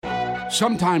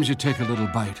Sometimes you take a little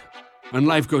bite, and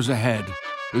life goes ahead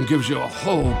and gives you a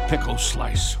whole pickle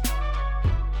slice.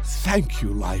 Thank you,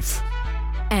 life.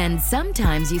 And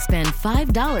sometimes you spend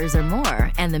 $5 or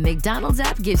more, and the McDonald's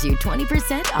app gives you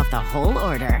 20% off the whole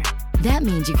order. That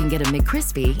means you can get a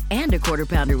McCrispy and a Quarter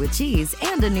Pounder with cheese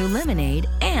and a new lemonade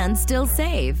and still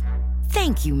save.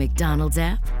 Thank you, McDonald's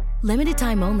app. Limited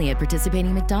time only at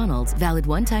participating McDonald's. Valid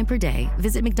one time per day.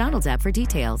 Visit McDonald's app for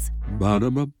details.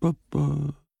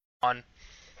 Ba-da-ba-ba-ba.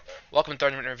 Welcome to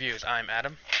 30 Minute Reviews. I'm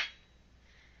Adam.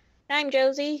 I'm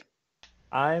Josie.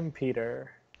 I'm Peter.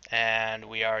 And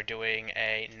we are doing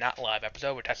a not live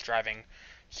episode. We're test driving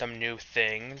some new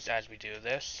things as we do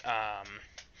this.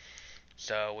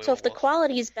 So if the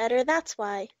quality's better, that's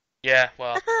why. Yeah,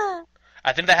 well,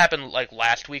 I think that happened like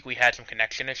last week. We had some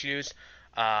connection issues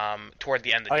toward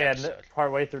the end of the episode.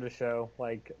 Partway through the show,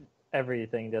 like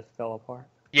everything just fell apart.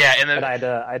 Yeah, and I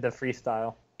had to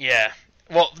freestyle. Yeah.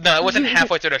 Well, no, it wasn't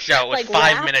halfway through the show. It was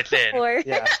like 5 minutes in. Or...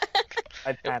 Yeah.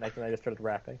 I panicked and I just started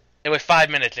rapping. It was 5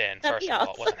 minutes in, That'd first be of all.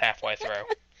 awesome. It wasn't halfway through.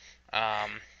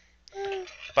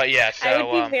 But yeah, so... I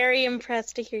would be very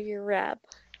impressed to hear your rap.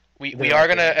 We are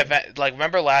going to...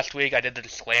 remember last week I did the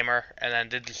disclaimer, and then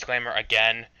did the disclaimer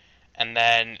again, and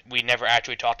then we never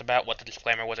actually talked about what the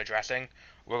disclaimer was addressing.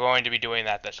 We're going to be doing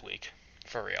that this week.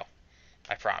 For real.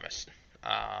 I promise.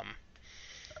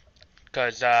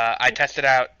 Because I tested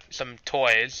out some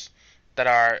toys that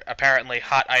are apparently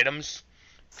hot items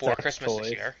for Christmas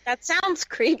this year. That sounds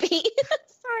creepy.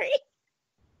 Sorry.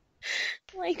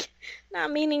 Like,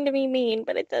 not meaning to be mean,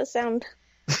 but it does sound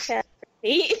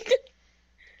creepy.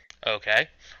 Okay.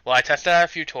 Well, I tested out a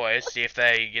few toys, see if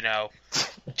they,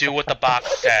 do what the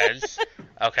box says.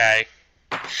 Okay.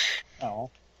 Oh.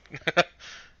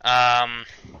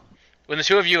 When the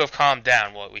two of you have calmed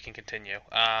down, we can continue.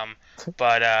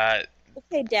 But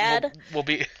okay, Dad. We'll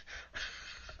be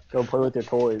Go play with your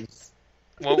toys.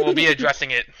 we'll be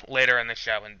addressing it later in the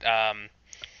show, and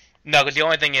no, because the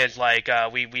only thing is I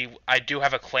do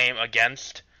have a claim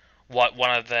against what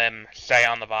one of them say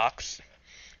on the box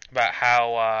about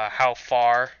how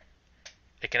far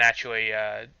it can actually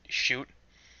shoot.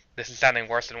 This is sounding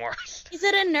worse and worse. Is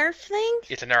it a Nerf thing?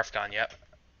 It's a Nerf gun, yep.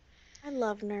 I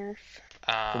love Nerf. It's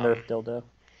a Nerf dildo.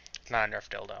 It's not a Nerf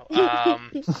dildo.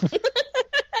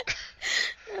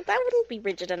 That wouldn't be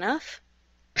rigid enough.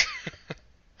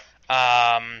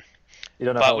 You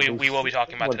don't know but we will be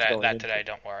talking about that today,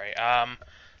 don't worry.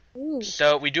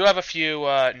 So we do have a few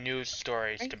news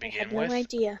stories to begin with. I have no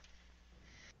idea.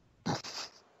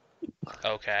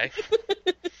 Okay.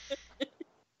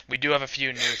 We do have a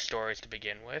few news stories to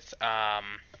begin with.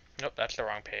 Nope, that's the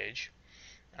wrong page.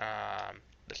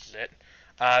 This is it.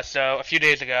 So a few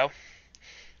days ago,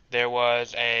 there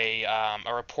was a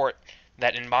report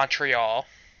that in Montreal,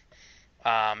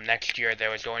 next year, there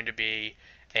was going to be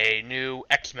a new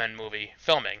X-Men movie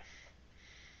filming.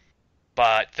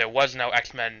 But there was no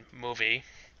X-Men movie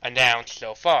announced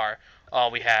so far.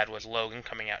 All we had was Logan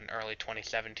coming out in early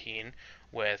 2017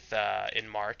 in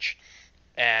March.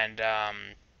 And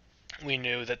we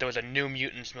knew that there was a New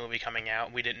Mutants movie coming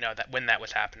out. We didn't know that when that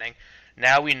was happening.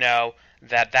 Now we know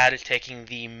that is taking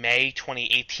the May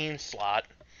 2018 slot.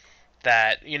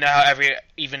 That, how every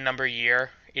even number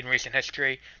year in recent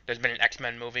history, there's been an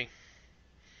X-Men movie?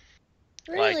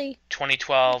 Really? Like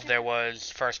 2012, there was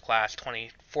First Class.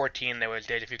 2014, there was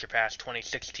Days of Future Past.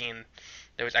 2016,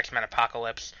 there was X-Men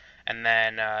Apocalypse. And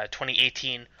then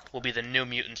 2018 will be the New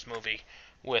Mutants movie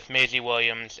with Maisie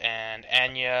Williams and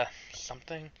Anya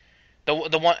something. The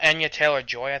one, Anya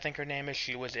Taylor-Joy, I think her name is.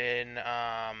 She was in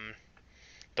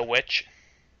The Witch.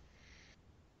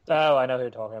 Oh, I know who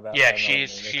you're talking about. Yeah,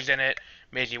 she's in it.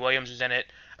 Maisie Williams is in it.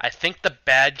 I think the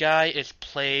bad guy is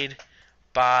played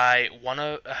by one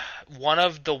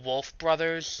of the Wolf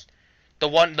brothers.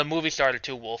 The movie star, the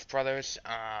two Wolf brothers.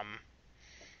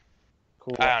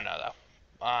 Cool. I don't know though.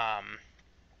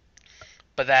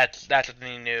 But that's what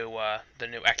the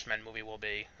new X-Men movie will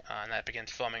be, and that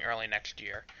begins filming early next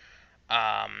year.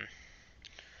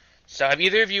 So have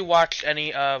either of you watched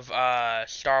any of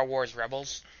Star Wars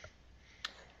Rebels?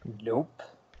 Nope.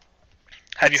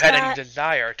 Have you had any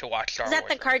desire to watch Star Wars? Is that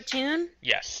the cartoon?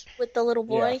 Yes. With the little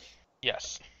boy?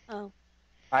 Yes. Oh.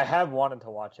 I have wanted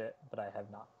to watch it, but I have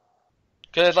not.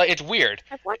 Because it's weird.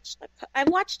 I've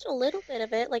watched a little bit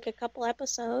of it, like a couple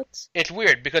episodes. It's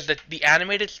weird because the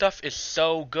animated stuff is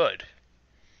so good.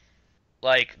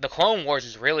 Like, the Clone Wars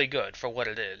is really good for what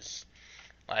it is.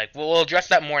 Like, we'll address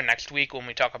that more next week when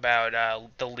we talk about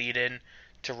the lead-in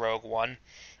to Rogue One.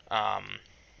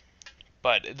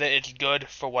 But it's good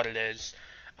for what it is.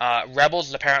 Rebels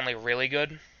is apparently really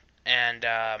good, and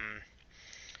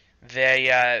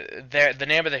the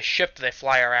name of the ship that they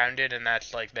fly around in, and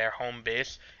that's like their home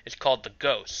base, is called the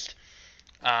Ghost.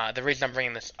 The reason I'm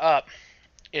bringing this up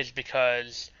is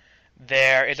because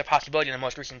there is a possibility in the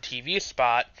most recent TV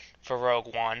spot for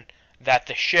Rogue One that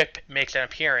the ship makes an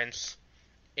appearance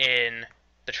in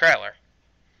the trailer.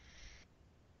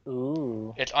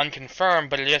 Ooh. It's unconfirmed,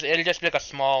 but it'll just be like a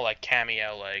small like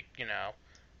cameo, like,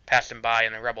 passing by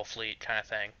in the Rebel fleet kind of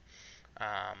thing.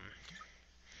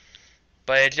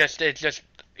 But it's just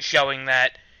showing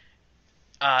that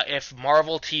if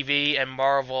Marvel TV and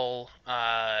Marvel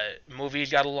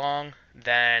movies got along,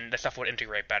 then the stuff would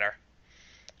integrate better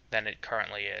than it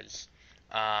currently is.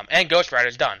 And Ghost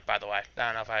Rider's done, by the way. I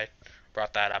don't know if I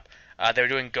brought that up. They were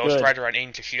doing Ghost Good. Rider on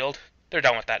Agents of S.H.I.E.L.D. They're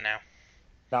done with that now.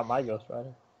 Not my Ghost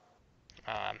Rider.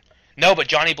 No, but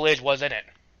Johnny Blaze was in it.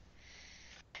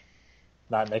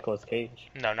 Not Nicolas Cage.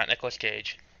 No, not Nicolas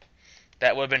Cage.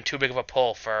 That would have been too big of a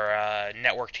pull for a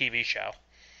network TV show.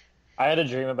 I had a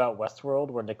dream about Westworld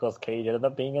where Nicolas Cage ended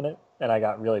up being in it, and I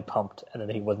got really pumped, and then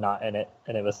he was not in it,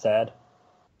 and it was sad.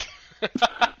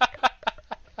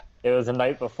 It was the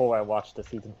night before I watched the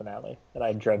season finale, and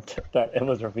I dreamt that it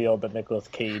was revealed that Nicolas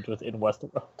Cage was in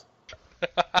Westworld.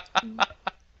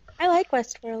 I like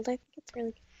Westworld. I think it's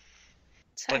really good.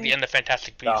 Sorry. Like the end of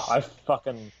Fantastic Beasts. No, I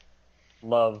fucking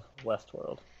love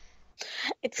Westworld.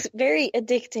 It's very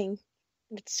addicting.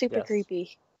 It's super Yes.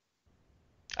 creepy.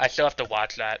 I still have to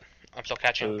watch that. I'm still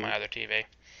catching up with my other TV.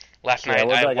 Last Yeah, night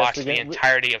well, I I guess watched we the get-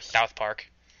 entirety of South Park.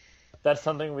 That's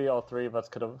something we all three of us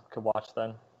could watch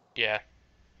then. Yeah.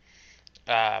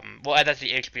 Well, that's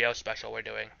the HBO special we're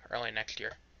doing early next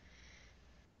year.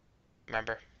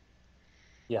 Remember?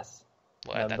 Yes.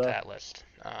 We'll add that to Remember. that list.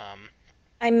 I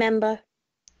remember.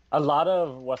 A lot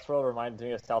of Westworld reminds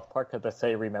me of South Park because they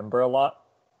say remember a lot,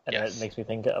 and Yes. it makes me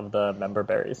think of the member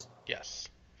berries. Yes.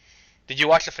 Did you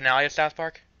watch the finale of South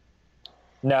Park?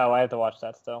 No, I have to watch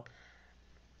that still.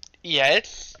 Yeah,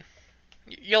 it's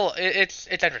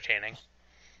entertaining.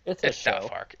 It's It's show. South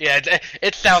Park. Yeah,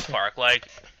 it's South Park. Like,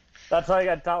 That's like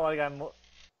it's not like I'm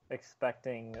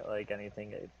expecting like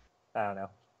anything. I don't know.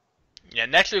 yeah.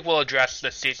 Next week we'll address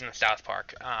the season of South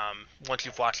Park. Once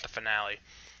you've watched the finale.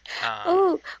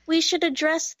 Oh, we should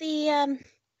address the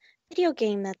video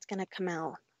game that's gonna come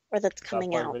out, or that's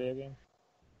coming South Park out. video game.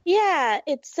 Yeah,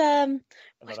 it's what Another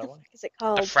the one. fuck is it The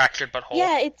called? Fractured Butthole.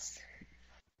 Yeah, it's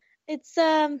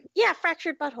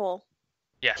Fractured Butthole.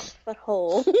 Yes.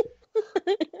 Butthole.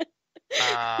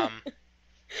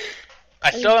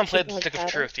 I still haven't should played the like Stick of that.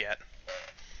 Truth yet.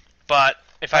 But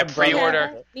if I My brother-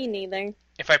 pre-order, Yeah, me neither.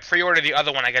 the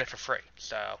other one, I get it for free.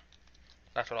 So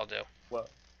that's what I'll do. What?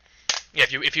 Yeah,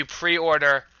 if you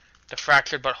pre-order the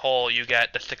Fractured Butthole, you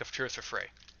get the Stick of Truth for free.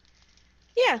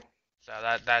 Yeah. So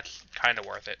that's kind of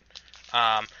worth it.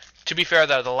 To be fair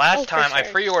though, the last for time I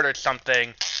sure. pre-ordered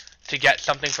something to get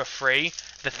something for free,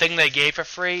 the thing they gave for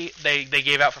free, they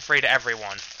gave out for free to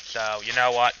everyone. So you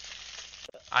know what?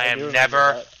 I I do am remember never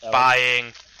that. That was-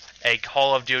 buying a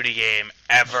Call of Duty game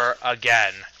ever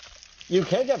again. You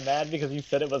can't get mad because you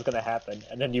said it was going to happen,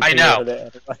 and then you I know.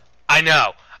 pre-ordered it. I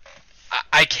know.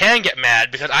 I can get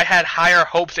mad because I had higher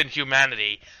hopes in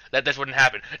humanity that this wouldn't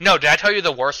happen. No, did I tell you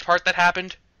the worst part that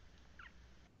happened?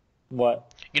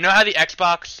 What? You know how the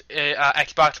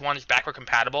Xbox One is backward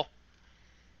compatible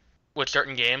with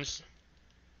certain games?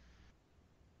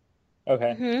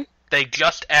 Okay. Hmm. They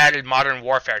just added Modern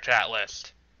Warfare to that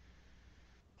list.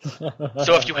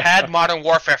 So if you had Modern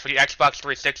Warfare for the Xbox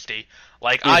 360,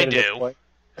 like I do,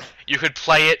 you could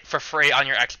play it for free on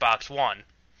your Xbox One.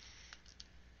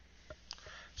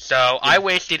 So I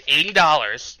wasted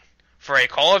 $80 for a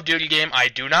Call of Duty game I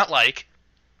do not like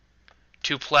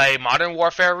to play Modern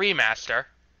Warfare Remaster,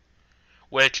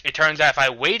 which it turns out if I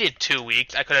waited 2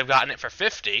 weeks, I could have gotten it for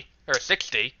 50 or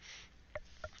 60.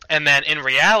 And then in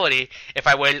reality, if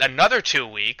I waited another 2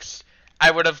 weeks, I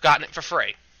would have gotten it for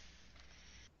free.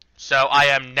 So I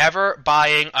am never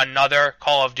buying another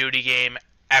Call of Duty game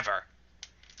ever,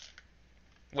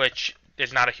 which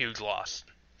is not a huge loss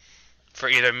for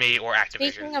either me or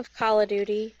Activision. Speaking of Call of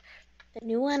Duty, the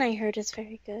new one I heard is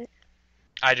very good.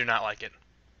 I do not like it.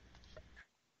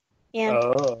 Yeah,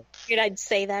 Oh. figured I'd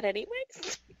say that anyways.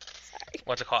 Sorry.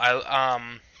 What's it called?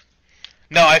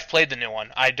 No, I've played the new one.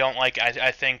 I don't like.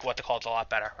 I think what's it called is a lot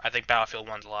better. I think Battlefield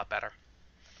 1's a lot better.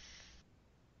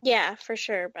 Yeah, for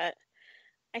sure, but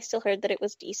I still heard that it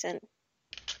was decent.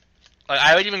 Like,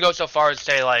 I would even go so far as to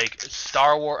say like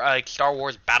Star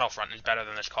Wars Battlefront is better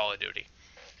than this Call of Duty.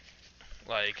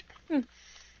 Like,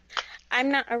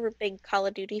 I'm not a big Call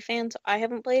of Duty fan, so I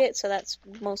haven't played it, so that's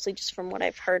mostly just from what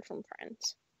I've heard from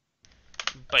friends.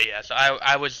 but yeah, so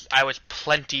I was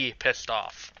plenty pissed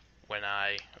off when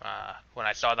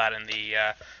I saw that in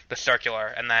the circular,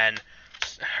 and then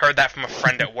heard that from a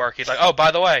friend at work. He's like, "Oh,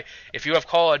 by the way, if you have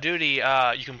Call of Duty,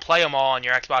 you can play them all on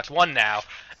your Xbox One now."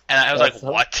 And I was That's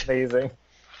like, "What?" Amazing.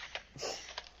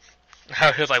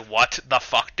 He was like, "What the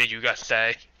fuck did you guys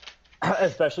say?"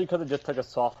 Especially because it just took a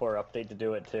software update to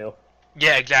do it too.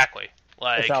 Yeah, exactly.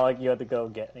 Like, It's not like you had to go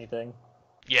get anything.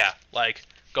 yeah, like,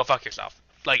 go fuck yourself.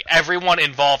 Like, everyone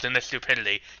involved in this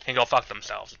stupidity can go fuck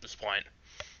themselves at this point.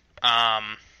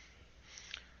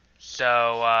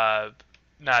 So,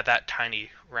 now that tiny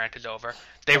rant is over.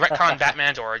 They retconned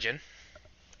Batman's origin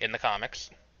in the comics.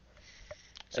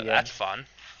 So Again. that's fun.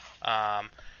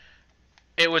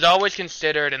 It was always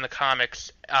considered in the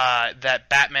comics that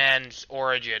Batman's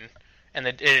origin, and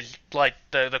it is like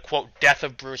the quote, death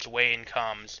of Bruce Wayne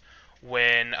comes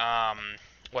when,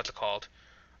 what's it called?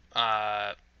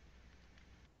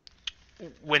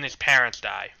 When his parents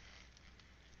die.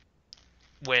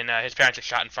 When his parents are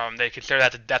shot in front of him, they consider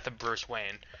that the death of Bruce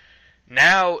Wayne.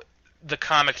 Now, the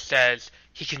comic says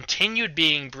he continued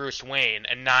being Bruce Wayne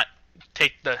and not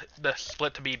take the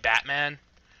split to be Batman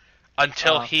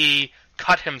until he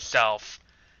cut himself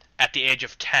at the age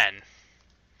of 10.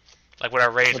 Like with a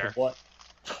razor. With what?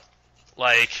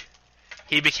 Like,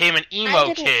 he became an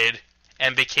emo kid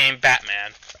and became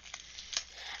Batman.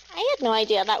 I had no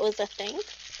idea that was a thing.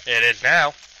 It is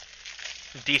now.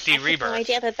 DC I had Rebirth. no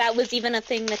idea that was even a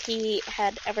thing that he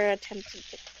had ever attempted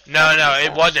to. No,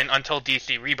 it wasn't until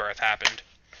DC Rebirth happened.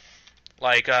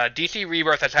 Like, DC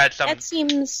Rebirth has had some... That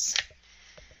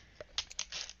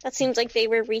seems like they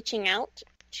were reaching out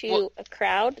to a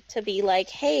crowd to be like,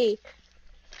 hey,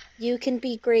 you can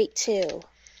be great too.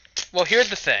 Well, here's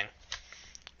the thing.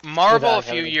 Marvel a Without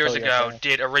few having to years kill ago yourself.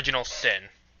 did Original Sin.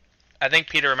 I think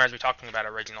Peter remembers me talking about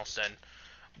Original Sin,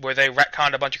 where they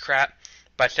retconned a bunch of crap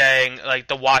by saying, like,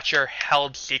 the Watcher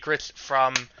held secrets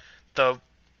from the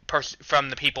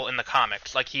people in the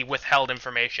comics. Like, he withheld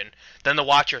information. Then the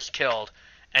Watcher's killed,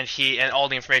 and all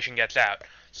the information gets out.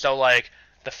 So, like,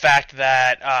 the fact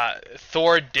that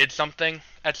Thor did something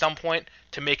at some point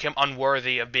to make him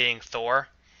unworthy of being Thor.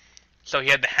 So he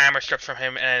had the hammer stripped from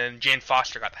him, and Jane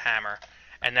Foster got the hammer.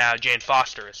 And now Jane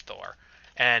Foster is Thor.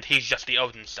 And he's just the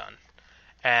Odin son.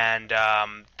 And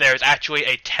there's actually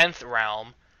a 10th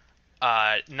realm,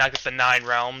 not just the 9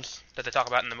 realms that they talk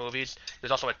about in the movies.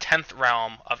 There's also a 10th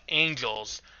realm of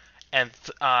angels, and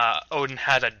Odin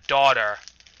has a daughter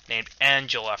named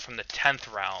Angela from the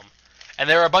 10th realm. And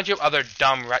there are a bunch of other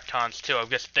dumb retcons, too, of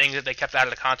just things that they kept out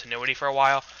of the continuity for a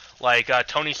while. Like,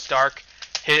 Tony Stark,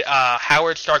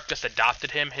 Howard Stark just adopted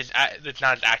him. It's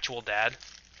not his actual dad.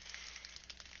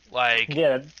 Like...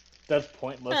 Yeah, that's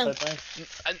pointless, I think.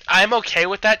 I'm okay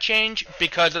with that change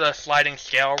because of the sliding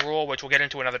scale rule, which we'll get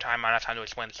into another time. I don't have time to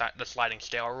explain the sliding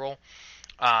scale rule.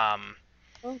 But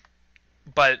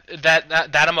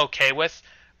that I'm okay with.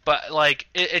 But, like,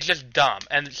 it's just dumb.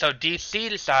 And so DC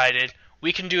decided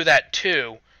we can do that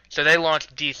too. So they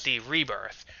launched DC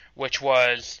Rebirth, which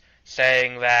was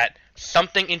saying that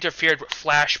something interfered with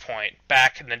Flashpoint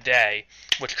back in the day,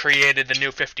 which created the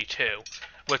New 52,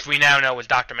 which we now know was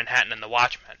Dr. Manhattan and the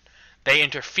Watchmen. They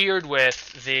interfered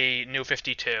with the New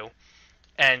 52,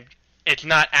 and it's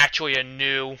not actually a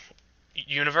new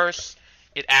universe.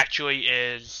 It actually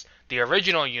is the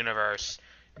original universe,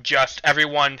 just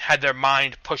everyone had their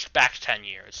mind pushed back 10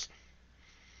 years.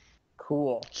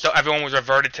 Cool. So everyone was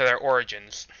reverted to their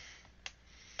origins.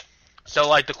 So,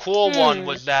 like, the cool one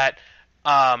was that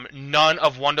none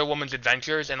of Wonder Woman's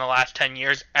adventures in the last 10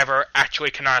 years ever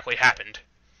actually canonically happened.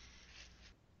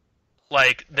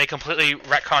 Like, they completely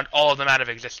retconned all of them out of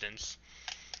existence.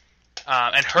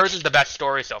 And hers is the best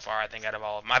story so far, I think, out of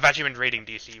all of them. I've actually been reading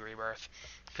DC Rebirth,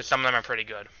 because some of them are pretty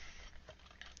good.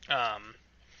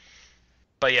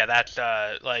 But yeah, that's,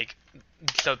 like...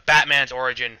 So Batman's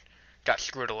origin got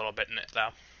screwed a little bit in it, though.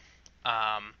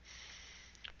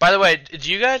 By the way,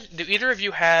 do either of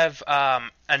you have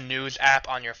a news app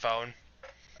on your phone?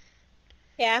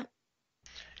 Yeah.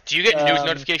 Do you get news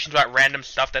notifications about random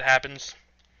stuff that happens?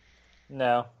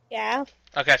 No. Yeah.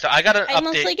 Okay, so I got an update. I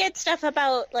mostly get stuff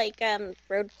about, like,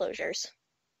 road closures.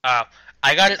 I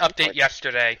got an update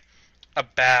yesterday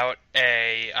about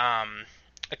a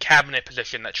cabinet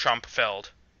position that Trump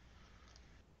filled.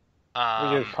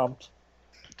 Were you pumped?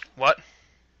 What?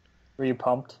 Were you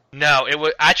pumped? No, it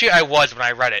was actually I was when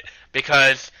I read it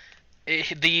because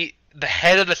the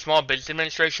head of the Small Business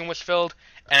Administration was filled,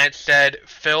 and it said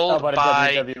filled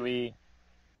by WWE.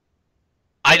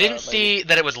 I didn't see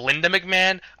that it was Linda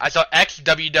McMahon. I saw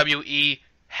ex-WWE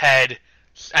head.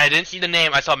 I didn't see the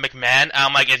name. I saw McMahon.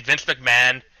 I'm like, is Vince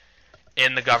McMahon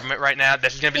in the government right now?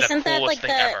 This is gonna be the coolest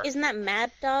thing ever. Isn't that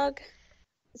Mad Dog?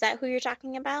 Is that who you're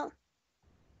talking about?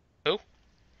 Who?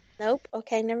 Nope.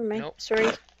 Okay, never mind. Nope. Sorry.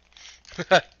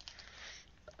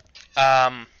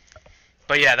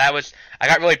 But yeah, that was. I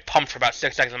got really pumped for about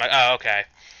 6 seconds. I'm like, oh, okay.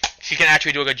 She can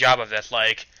actually do a good job of this.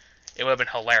 Like, it would have been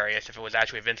hilarious if it was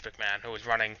actually Vince McMahon who was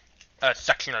running a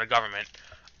section of the government.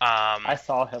 I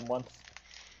saw him once.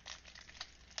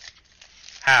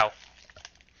 How?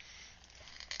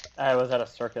 I was at a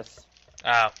circus.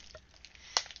 Oh.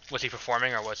 Was he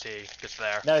performing or was he just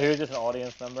there? No, he was just an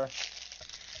audience member.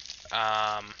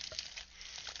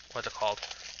 What's it called?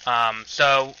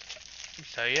 So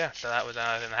yeah, so that was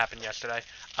another thing that happened yesterday.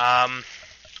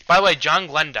 By the way, John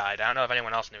Glenn died. I don't know if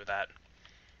anyone else knew that.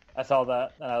 I saw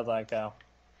that, and I was like, oh.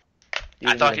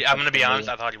 I'm gonna be honest,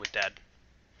 I thought he was dead.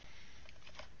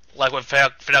 Like when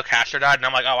Fidel Castro died, and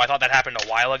I'm like, oh, I thought that happened a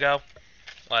while ago.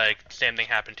 Like, same thing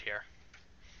happened here.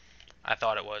 I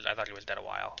thought he was dead a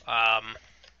while.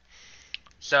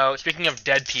 So, speaking of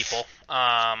dead people,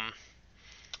 I've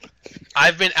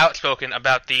been outspoken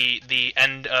about the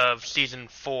end of Season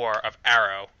 4 of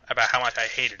Arrow, about how much I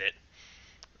hated it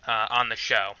on the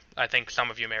show. I think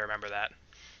some of you may remember that.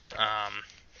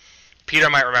 Peter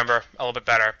might remember a little bit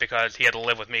better, because he had to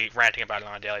live with me ranting about it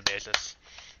on a daily basis.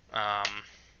 But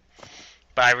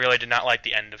I really did not like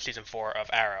the end of Season 4 of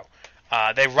Arrow.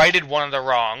 They righted one of the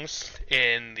wrongs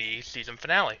in the season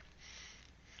finale.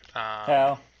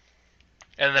 How?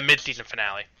 In the mid-season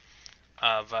finale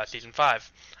of Season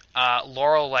 5.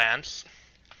 Laurel Lance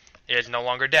is no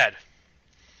longer dead.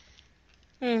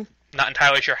 Not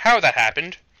entirely sure how that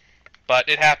happened, but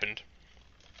it happened.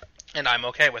 And I'm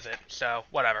okay with it, so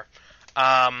whatever.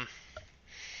 And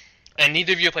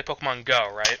neither of you play Pokemon Go,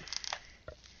 right?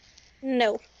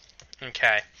 No.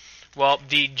 Okay. Well,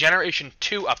 the Generation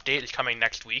 2 update is coming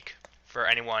next week for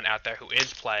anyone out there who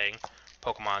is playing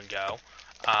Pokemon Go.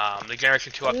 The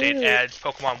Generation 2 update adds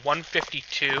Pokemon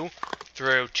 152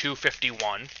 through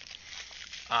 251,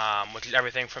 which is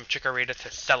everything from Chikorita to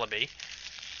Celebi,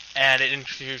 and it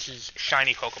introduces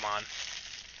shiny Pokemon.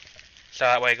 So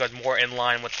that way it goes more in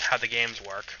line with how the games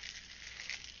work.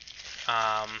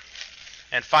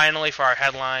 And finally, for our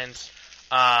headlines,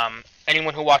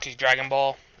 anyone who watches Dragon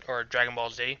Ball or Dragon Ball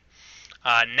Z,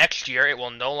 next year it will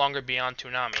no longer be on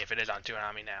Toonami, if it is on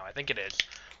Toonami now. I think it is.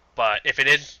 But if it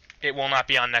is, it will not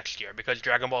be on next year, because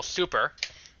Dragon Ball Super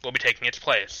will be taking its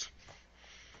place.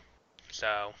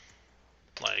 So,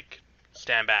 like,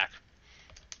 stand back.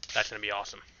 That's going to be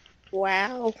awesome.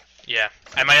 Wow. Yeah,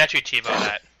 I might actually TiVo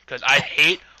that, because I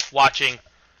hate watching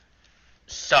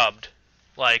subbed,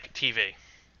 like, TV.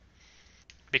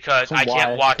 Because I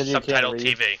can't watch subtitled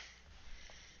TV.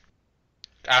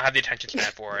 I don't have the attention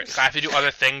span for it. I have to do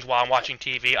other things while I'm watching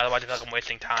TV, otherwise I feel like I'm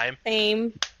wasting time.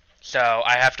 Same. So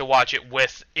I have to watch it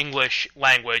with English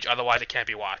language, otherwise it can't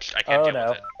be watched. I can't deal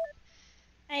with it.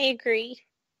 I agree.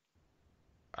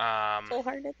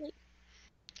 Wholeheartedly.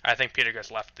 I think Peter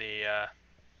just left the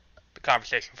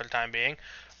conversation for the time being.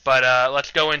 But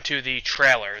let's go into the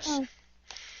trailers.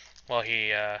 While he...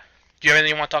 do you have anything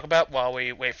you want to talk about while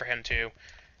we wait for him to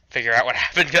figure out what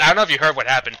happened? 'Cause I don't know if you heard what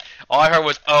happened. All I heard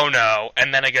was, oh no,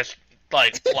 and then I just,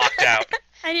 like, blocked out.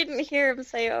 I didn't hear him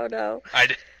say, oh no. I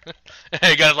did.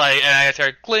 It got, like, and I just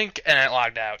heard clink, and it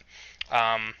logged out.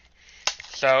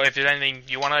 So if there's anything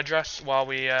you want to address while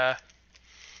we're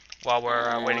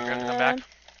waiting for him to come back?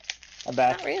 I'm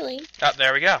back. Not really. Oh,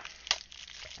 there we go.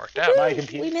 Worked out.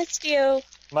 We missed you.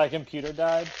 My computer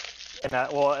died, and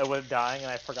it was dying,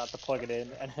 and I forgot to plug it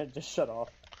in, and it just shut off.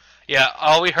 Yeah,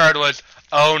 all we heard was,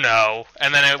 oh no,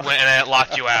 and then it went, and then it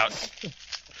locked you out.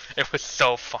 It was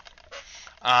so fun.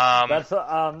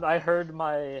 I heard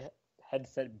my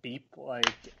headset beep,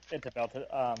 like, it's about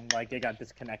to, like, it got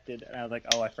disconnected, and I was like,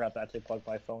 oh, I forgot to actually plug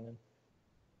my phone in.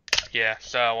 Yeah,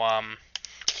 so,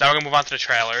 now we're gonna move on to the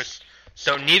trailers.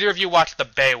 So, neither of you watched the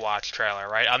Baywatch trailer,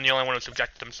 right? I'm the only one who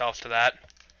subjected themselves to that.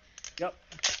 Yep.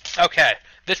 Okay,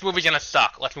 this movie's gonna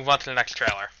suck. Let's move on to the next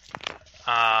trailer.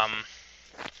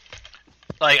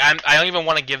 I don't even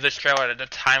want to give this trailer at the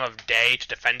time of day to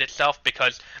defend itself,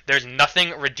 because there's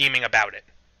nothing redeeming about it.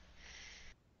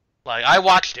 Like, I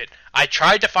watched it. I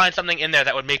tried to find something in there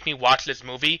that would make me watch this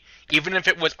movie, even if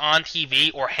it was on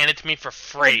TV or handed to me for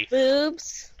free.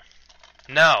 Boobs?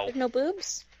 No. There's no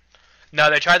boobs? No,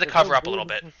 they tried to cover up a little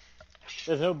bit.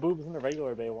 There's no boobs in the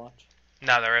regular Baywatch.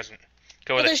 No, there isn't.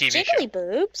 Go with a TV there's show. jiggly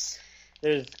boobs.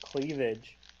 There's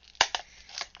cleavage.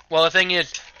 Well, the thing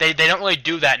is, they don't really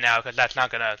do that now, because that's not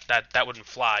gonna, that wouldn't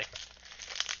fly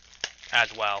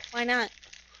as well. Why not?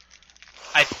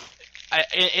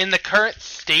 In the current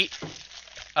state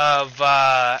of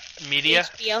media...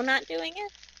 HBO not doing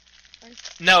it?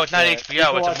 No, it's not Yeah,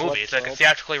 HBO, it's a movie. Westworld. It's like a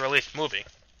theatrically released movie.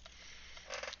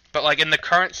 But like in the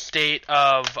current state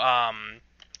of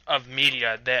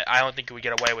media, that I don't think we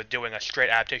get away with doing a straight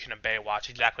adaptation of Baywatch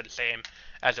exactly the same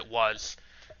as it was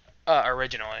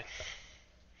originally.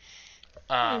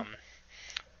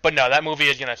 But no, that movie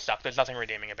is gonna suck. There's nothing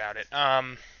redeeming about it.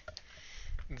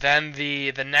 Then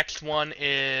the next one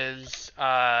is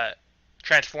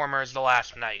Transformers: The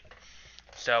Last Night.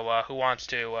 So who wants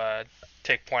to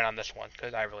take point on this one?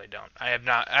 Because I really don't. I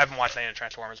haven't watched any of the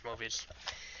Transformers movies.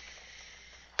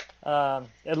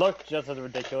 It looked just as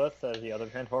ridiculous as the other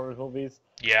Transformers movies.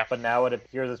 Yeah. But now it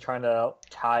appears it's trying to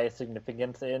tie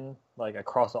significance in, like,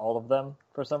 across all of them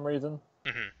for some reason.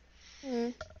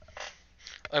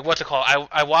 Like, what's it called?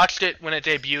 I watched it when it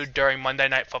debuted during Monday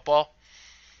Night Football.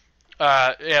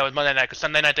 Yeah, it was Monday night, because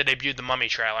Sunday night they debuted the Mummy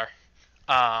trailer.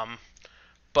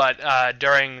 But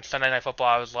during Sunday Night Football,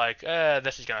 I was like,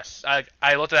 this is gonna...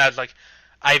 I looked at it, I was like,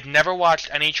 I've never watched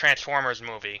any Transformers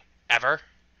movie, ever.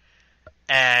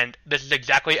 And this is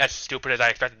exactly as stupid as I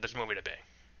expected this movie to be.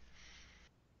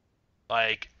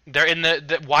 Like, they're in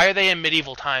why are they in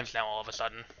medieval times now all of a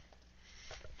sudden?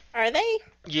 Are they?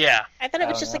 Yeah. I thought it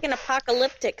was just like an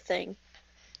apocalyptic thing.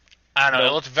 I don't know,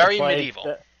 it looks very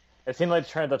medieval. It seemed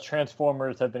like the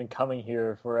Transformers have been coming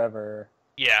here forever.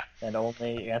 Yeah. And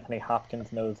only Anthony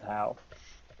Hopkins knows how.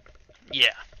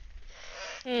 Yeah.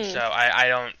 So I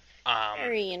don't...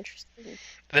 Very interesting.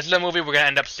 This is a movie we're going to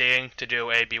end up seeing to do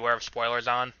a Beware of Spoilers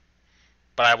on,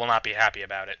 but I will not be happy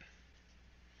about it.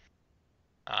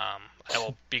 I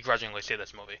will begrudgingly see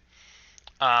this movie.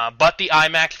 But the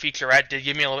IMAX featurette did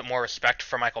give me a little bit more respect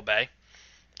for Michael Bay.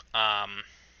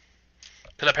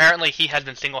 Because apparently he has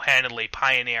been single-handedly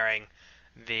pioneering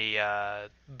the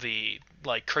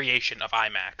creation of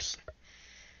IMAX.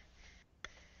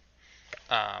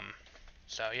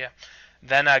 So yeah.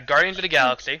 Then Guardians of the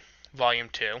Galaxy Volume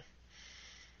 2.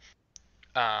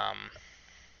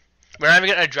 We're not even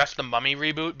going to address the Mummy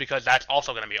reboot because that's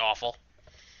also going to be awful.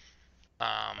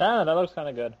 That looks kind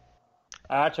of good.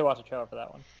 I actually watched a trailer for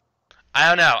that one. I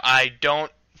don't know. I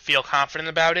don't feel confident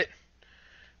about it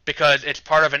because it's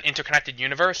part of an interconnected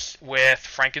universe with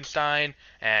Frankenstein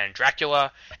and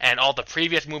Dracula, and all the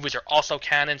previous movies are also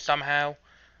canon somehow.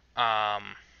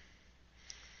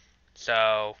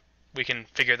 So we can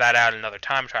figure that out another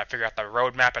time, try to figure out the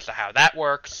roadmap as to how that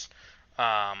works.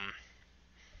 But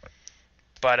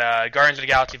Guardians of the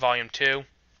Galaxy Volume 2,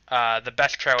 the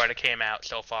best trailer that came out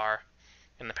so far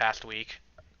in the past week.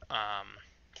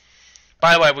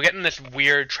 By the way, we're getting this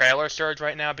weird trailer surge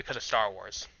right now because of Star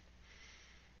Wars.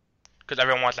 Because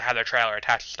everyone wants to have their trailer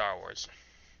attached to Star Wars.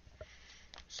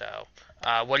 So,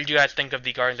 what did you guys think of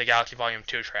the Guardians of the Galaxy Volume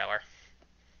 2 trailer?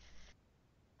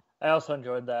 I also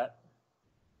enjoyed that.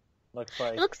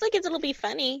 It looks like it'll be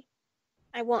funny.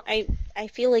 I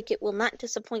feel like it will not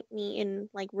disappoint me in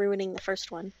like ruining the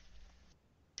first one.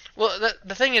 Well,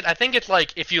 the thing is, I think it's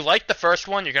like, if you like the first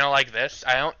one, you're gonna like this.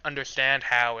 I don't understand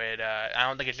how it, I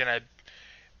don't think it's gonna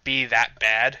be that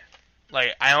bad.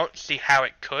 Like, I don't see how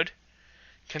it could,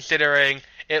 considering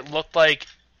it looked like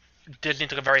Disney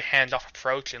took a very hands-off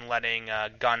approach in letting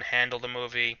Gunn handle the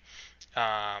movie.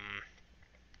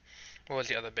 What was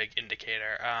the other big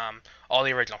indicator? All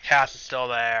the original cast is still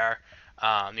there.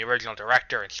 The original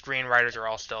director and screenwriters are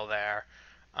all still there.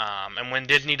 And when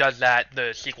Disney does that,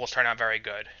 the sequels turn out very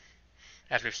good,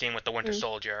 as we've seen with The Winter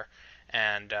Soldier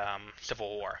and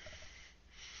Civil War.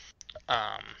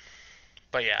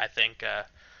 But yeah, I think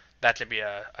that should be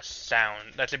a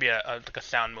sound. That should be a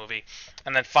sound movie.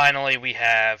 And then finally, we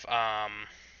have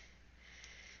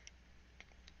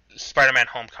Spider-Man: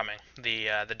 Homecoming,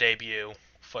 the debut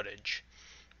footage,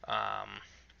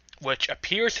 which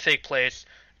appears to take place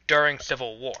during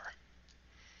Civil War.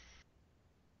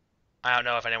 I don't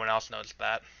know if anyone else knows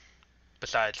that,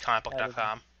 besides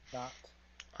comicbook.com.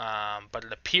 But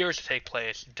it appears to take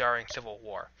place during Civil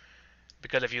War.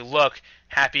 Because if you look,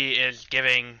 Happy is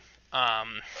giving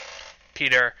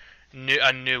Peter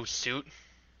a new suit,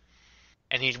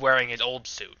 and he's wearing his old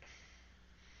suit.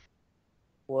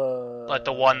 Whoa. Like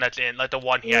the one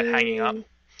he had hanging up.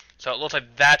 So it looks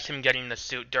like that's him getting the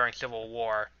suit during Civil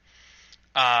War.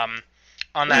 On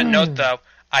that note, though,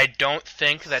 I don't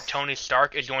think that Tony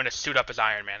Stark is going to suit up as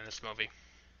Iron Man in this movie.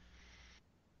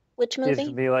 Which movie? He's going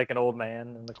to be like an old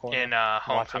man in the corner. In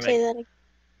Homecoming. Say that again.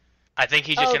 I think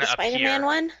he's just going to appear. The Spider-Man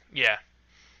one? Yeah.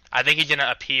 I think he's going to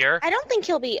appear. I don't think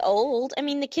he'll be old. I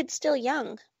mean, the kid's still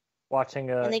young. Watching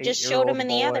a And they just showed him in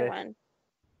the other one.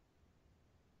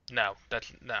 No,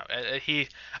 I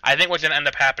think what's going to end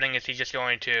up happening is he's just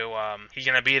going to, he's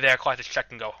going to be there, collect his check,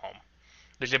 and go home.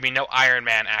 There's going to be no Iron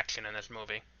Man action in this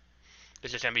movie.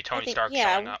 There's just going to be Tony Stark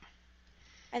showing up.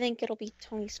 I think it'll be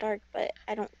Tony Stark, but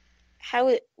I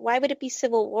why would it be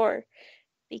Civil War?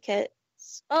 Because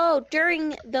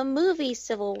during the movie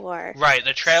Civil War. Right,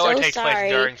 the trailer So takes sorry.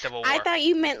 place during Civil War. I thought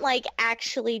you meant like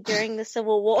actually during the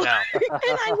Civil War. No. And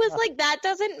I was like, that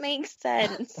doesn't make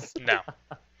sense. No.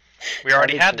 We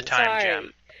already had the time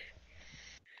gem.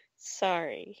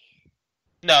 Sorry.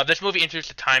 No, if this movie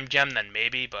introduced a time gem, then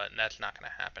maybe, but that's not going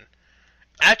to happen.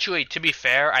 Actually, to be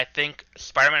fair, I think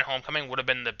Spider-Man Homecoming would have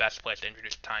been the best place to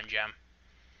introduce a time gem.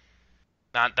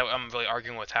 Not that I'm really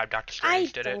arguing with how Doctor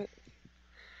Strange did it.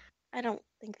 I don't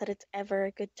think that it's ever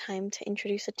a good time to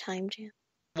introduce a time gem.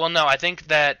 Well, no, I think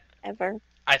that... Ever.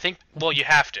 Well, you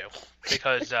have to,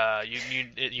 because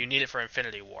you need it for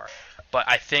Infinity War. But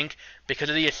I think, because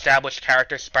of the established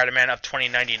character Spider-Man of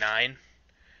 2099,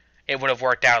 it would have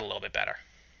worked out a little bit better.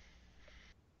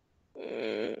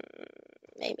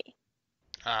 Maybe.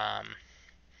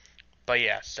 But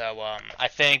yeah, so I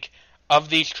think of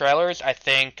these trailers, I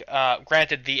think,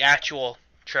 granted, the actual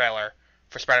trailer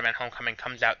for Spider-Man Homecoming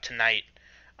comes out tonight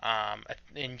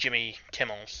in Jimmy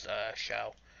Kimmel's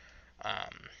show.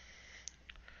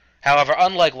 However,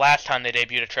 unlike last time they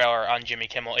debuted a trailer on Jimmy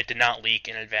Kimmel, it did not leak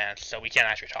in advance, so we can't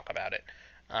actually talk about it.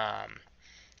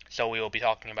 So we will be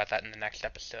talking about that in the next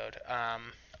episode.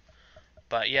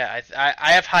 But yeah,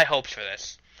 I have high hopes for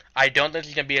this. I don't think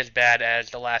it's going to be as bad as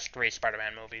the last 3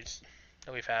 Spider-Man movies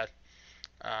that we've had,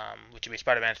 which would be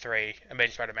Spider-Man 3,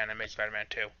 Amazing Spider-Man, and Amazing Spider-Man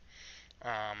 2.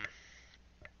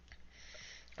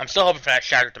 I'm still hoping for that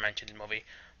Shattered Dimensions movie.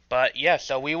 But yeah,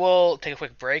 so we will take a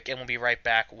quick break, and we'll be right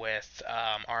back with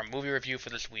our movie review for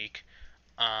this week.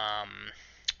 The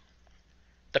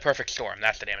Perfect Storm,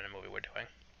 that's the name of the movie we're doing.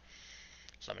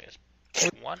 So let me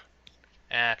just one.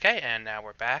 Okay, and now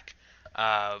we're back.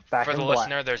 For the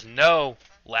listener, there's no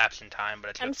lapse in time, but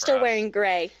it's good I'm for still us. Wearing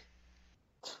gray.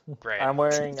 Great. I'm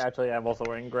also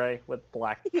wearing gray with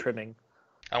black trimming.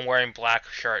 I'm wearing black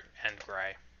shirt and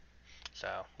gray. So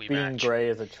we Being match. gray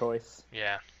is a choice.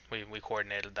 Yeah, we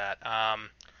coordinated that.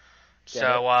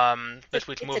 This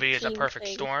week's It's a use A team Perfect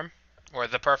thing. Storm, or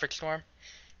The Perfect Storm,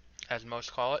 as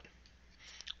most call it.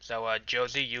 So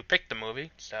Josie, you picked the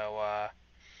movie, so why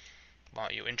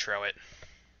don't you intro it?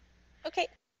 Okay.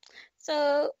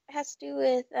 So it has to do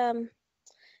with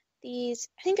these,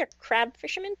 I think they're crab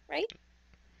fishermen, right?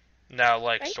 No,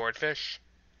 like Right? swordfish.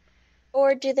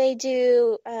 Or do they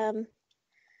do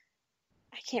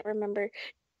I can't remember.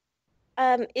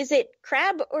 Is it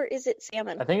crab or is it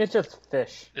salmon? I think it's just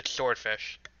fish. It's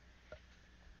swordfish.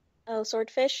 Oh,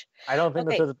 swordfish. I don't think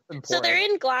Okay. this is important. So they're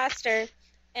in Gloucester,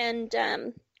 and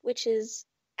which is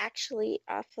actually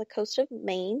off the coast of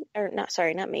Maine, or not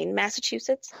Maine,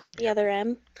 Massachusetts, the other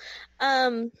M.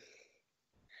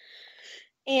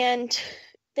 And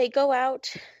they go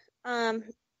out to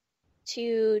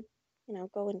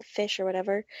go and fish or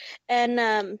whatever,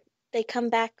 and they come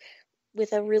back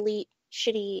with a really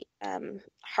shitty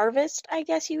harvest, I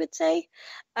guess you would say.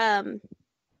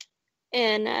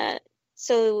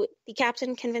 So the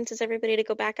captain convinces everybody to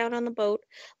go back out on the boat,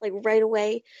 like right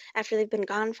away after they've been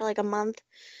gone for like a month.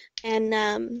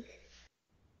 And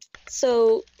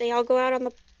so they all go out on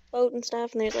the boat and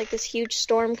stuff, and there's like this huge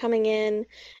storm coming in,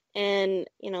 and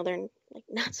they're like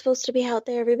not supposed to be out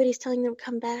there. Everybody's telling them to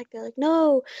come back. They're like,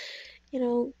 no,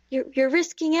 you're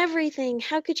risking everything.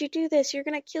 How could you do this? You're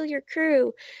gonna kill your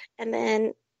crew. And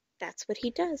then that's what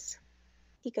he does.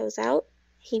 He goes out,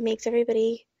 he makes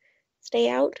everybody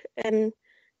stay out, and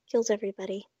kills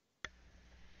everybody.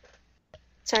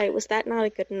 Sorry, was that not a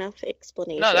good enough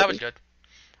explanation? No, that was good.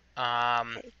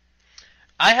 Okay.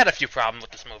 I had a few problems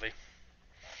with this movie.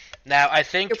 Now, I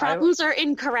think... Your problems are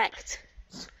incorrect.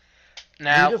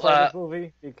 Now, you just like this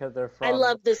movie because they're from... I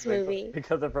love this movie.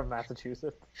 Because they're from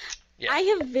Massachusetts. Yeah. I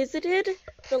have visited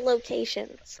the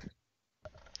locations.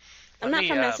 I'm Let not me,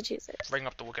 from Massachusetts. bring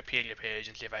up the Wikipedia page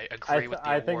and see if I agree with the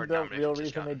I think award the nomination real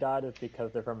just reason they got. died is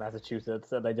because they're from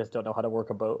Massachusetts and they just don't know how to work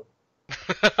a boat.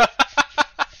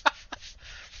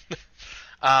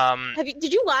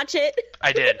 Did you watch it?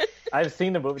 I did. I've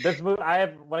seen the movie.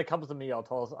 When it comes to me,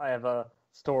 I have a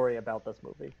story about this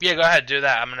movie. Yeah, go ahead, do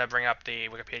that. I'm gonna bring up the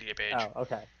Wikipedia page. Oh,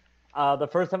 okay. The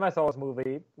first time I saw this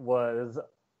movie was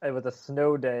a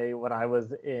snow day when I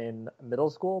was in middle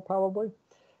school, probably.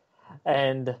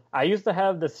 And I used to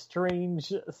have this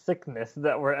strange sickness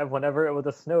that whenever it was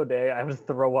a snow day, I would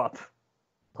throw up.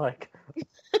 Like,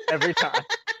 every time.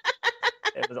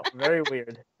 It was very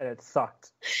weird, and it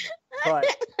sucked. But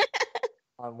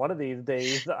on one of these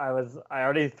days, I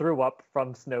already threw up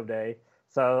from snow day.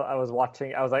 So I was like,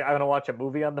 I'm going to watch a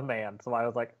movie on demand. So I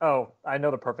was like, oh, I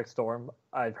know The Perfect Storm.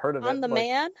 I've heard of it. On the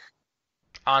man?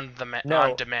 On demand.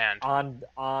 On demand.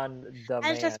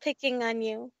 I was just picking on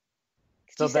you.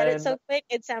 So You said then, it so quick,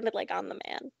 it sounded like On the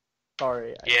Man.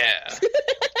 sorry. Yeah.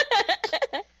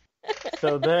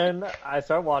 So then I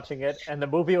start watching it, and the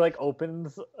movie like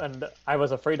opens, and I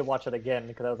was afraid to watch it again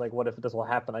because I was like, "What if this will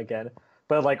happen again?"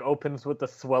 But it, like opens with the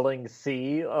swelling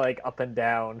sea, like up and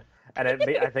down, and I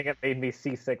think it made me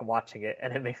seasick watching it,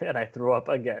 and and I threw up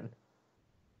again.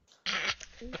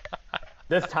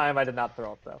 This time I did not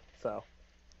throw up though, so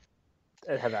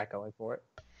it had that going for it.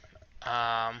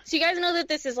 So you guys know that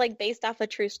this is like based off a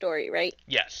true story, right?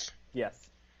 Yes. Yes,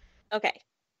 Okay.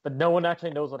 but no one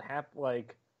actually knows what happened.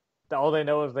 Like, all they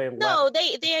know is they No,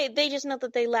 left. they just know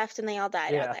that they left and they all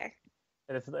died Yeah. out there.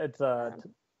 And it's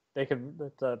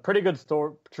a pretty good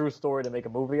true story to make a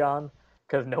movie on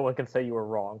because no one can say you were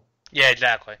wrong Yeah,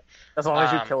 exactly. as long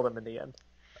as you Um, kill them in the end.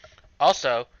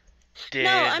 Also, did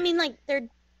No, I mean like they're.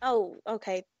 Oh,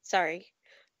 okay. Sorry.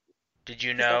 did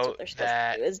you 'Cause that's know what they're supposed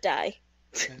that to do is die.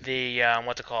 the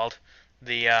what's it called?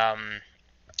 The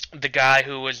guy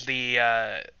who was the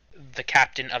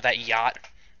captain of that yacht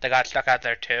that got stuck out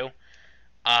there too.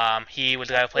 He was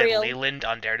the guy who played Real. Leland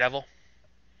on Daredevil.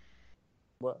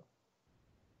 Well,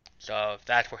 So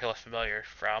that's where he looks familiar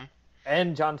from.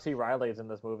 and John C. Reilly is in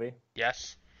this movie.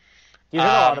 Yes. He's in a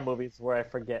lot of movies where I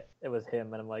forget it was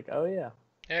him, and I'm like, oh yeah.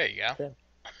 There you go. Him.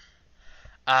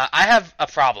 I have a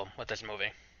problem with this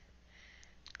movie.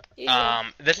 Yeah.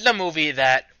 This is a movie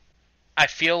that I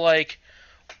feel like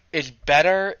is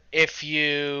better if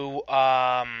you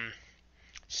saw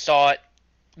it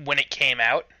when it came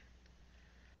out,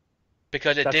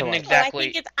 because it That's didn't a lot.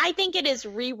 exactly. I think it is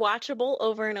rewatchable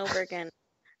over and over again.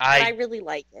 But I I really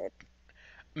like it.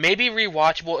 maybe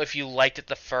rewatchable if you liked it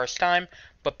the first time,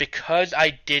 but because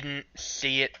I didn't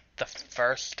see it the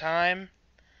first time,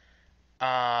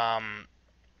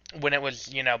 when it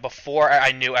was, before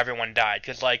I knew everyone died,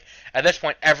 because like at this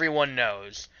point everyone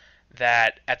knows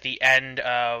that at the end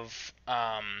of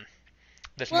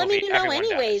this Well, I movie mean, you know, everyone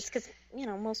anyways, dies. because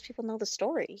most people know the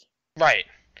story. Right.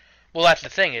 Well, that's the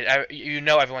thing. You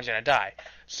know everyone's gonna die.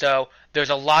 So there's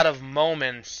a lot of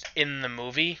moments in the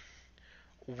movie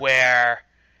where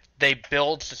they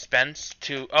build suspense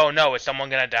to, oh no, is someone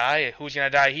gonna die? Who's gonna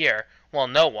die here? Well,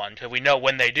 no one, because we know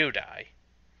when they do die.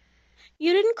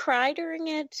 You didn't cry during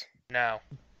it, No.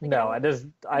 No, I did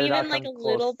even not like come a close.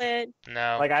 little bit.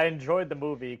 No. Like, I enjoyed the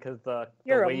movie because the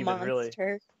You're a wave is really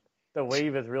monster.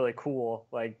 cool.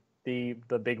 Like the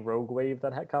big rogue wave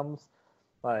that comes,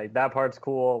 like that part's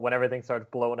cool. When everything starts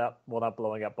blowing up, well, not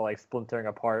blowing up, but like splintering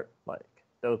apart, like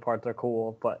those parts are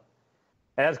cool. But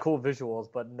it has cool visuals.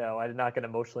 But no, I did not get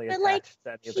emotionally But, attached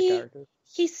like, to any of the characters.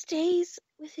 He stays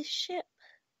with his ship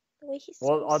the way he's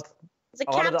Well, supposed to. The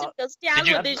a lot of captain goes down Did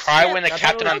you with his cry ship. when the That's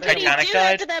captain what on I'm How could he Titanic do that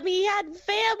died? to them? He had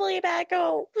family back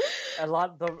home. a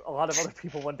lot of other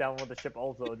people went down with the ship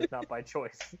also, just not by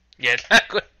choice. Yeah,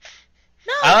 exactly.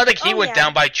 No, I don't think he oh, went yeah.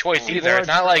 down by choice Oh. either. It's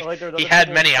not like there's he other had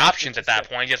people many who died options with at the that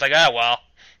ship. point. Just like, oh well.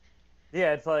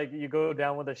 Yeah, it's like you go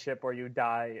down with a ship or you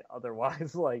die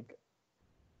otherwise. Like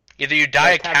Either you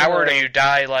die Like a coward or Captain- you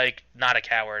die like not a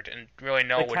coward, and really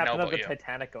no the one would know captain of about the you.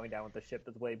 Titanic going down with the ship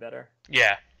is way better.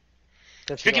 Yeah.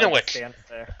 'Cause he, Speaking of like, which- stands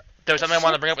there. There was something I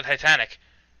wanted to bring up with Titanic.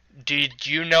 Did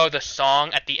you know the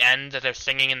song at the end that they're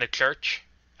singing in the church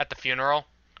at the funeral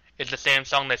is the same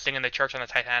song they sing in the church on the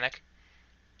Titanic?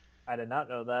 I did not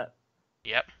know that.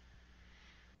 Yep.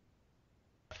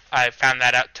 I found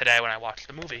that out today when I watched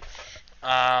the movie.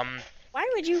 Why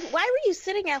were you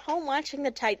sitting at home watching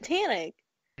the Titanic?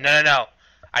 No.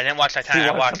 I didn't watch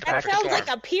Titanic. I watched The That Perfect sounds Storm.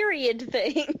 like a period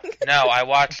thing. No, I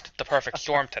watched The Perfect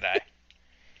Storm today.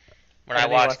 When I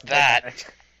didn't watched watch that,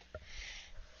 Titanic.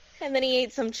 And then he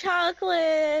ate some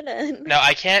chocolate and no,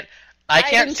 I can't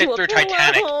into sit a through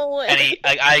Titanic. pillow And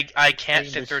I can't Clean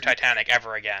sit the through sheets. Titanic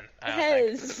ever again. I don't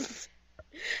think. Yes.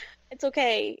 It's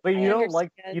okay. But I you don't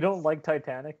like understand.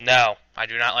 Titanic? No, I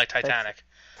do not like Titanic.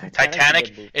 Titanic's a Titanic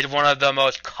good movie. is one of the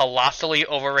most colossally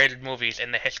overrated movies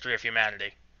in the history of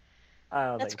humanity. I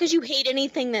don't That's think because you hate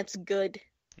anything that's good.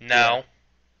 No,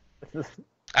 so.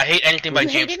 I hate anything by You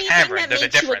hate James anything Cameron. that There's a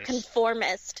makes you a difference.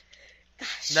 conformist.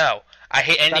 Gosh. No, I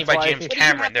hate anything That's by why James he- What do you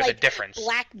Cameron. have, There's a like, difference.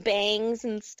 Black bangs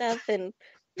and stuff, and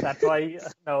That's why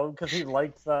because he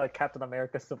likes Captain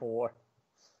America: Civil War.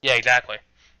 Yeah, exactly.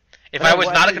 If Yeah, I was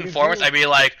why not a do you conformist, do- I'd be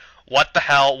like, what the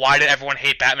hell? Why did everyone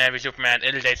hate Batman v Superman?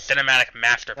 It is a cinematic No,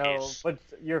 masterpiece. but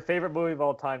your favorite movie of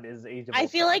all time is Age of Ultron. I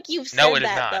feel like you've said No, it is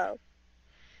that not. though.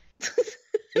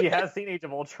 He has seen Age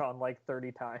of Ultron like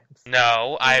 30 times.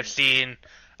 No, I've seen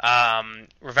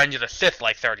Revenge of the Sith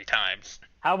like 30 times.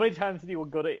 How many times did you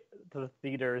go to the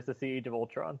theaters to see Age of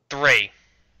Ultron? 3.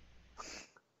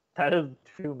 That is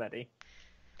too many.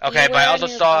 Okay, but I also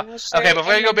saw. Okay,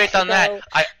 before you go based on that,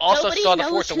 I also Nobody saw The knows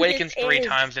Force who Awakens this 3 is.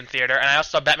 times in theater, and I also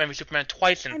saw Batman v Superman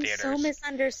twice in I'm theaters. so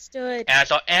misunderstood. And I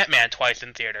saw Ant-Man twice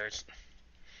in theaters.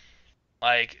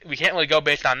 Like, we can't really go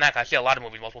based on that, 'cause I see a lot of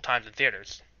movies multiple times in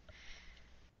theaters.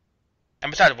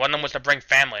 And besides, one of them was to bring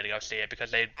family to go see it,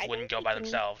 because they I wouldn't think go by we can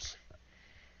themselves.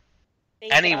 base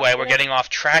it off Anyway, we're whatever- getting off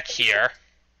track here.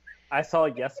 I saw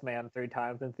Yes Man 3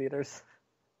 times in theaters.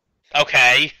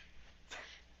 Okay.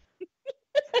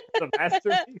 The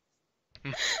masterpiece.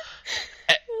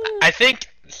 I think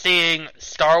seeing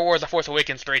Star Wars The Force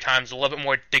Awakens 3 times is a little bit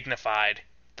more dignified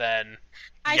than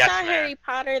I Yes saw Man. Harry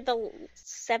Potter, the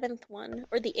 7th one,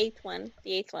 or the 8th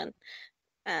one,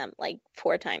 like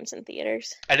 4 times in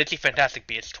theaters. I did see Fantastic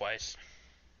Beasts twice.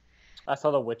 I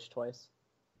saw The Witch twice.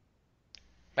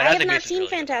 I have Fantastic not Beasts is seen really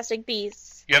good. Fantastic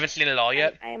Beasts. You haven't seen it all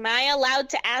yet? Am I allowed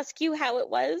to ask you how it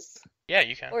was? Yeah,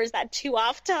 you can. Or is that too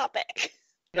off topic?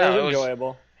 No, it it was was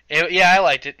enjoyable. yeah, I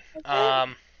liked it.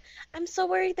 Okay. I'm so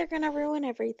worried they're gonna ruin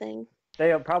everything.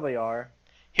 They probably are.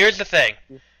 Here's the thing.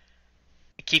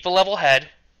 Keep a level head.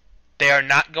 They are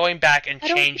not going back and I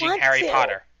don't changing want Harry to.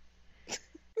 Potter.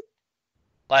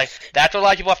 Like, that's what a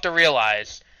lot of people have to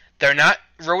realize. They're not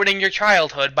ruining your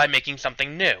childhood by making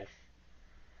something new.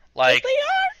 Like, Yes,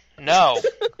 they are. no.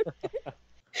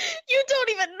 You don't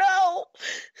even know.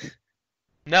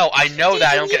 No, I know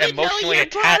that I don't Did get you even know emotionally your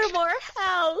attached. Pottermore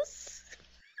house.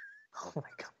 Oh my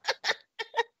god.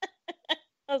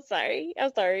 I'm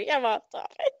sorry. I'm off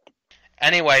topic.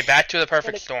 Anyway, back to The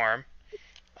Perfect What Storm.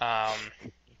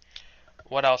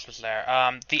 What else was there?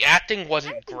 The acting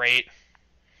wasn't great.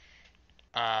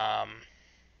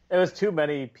 There was too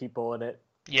many people in it.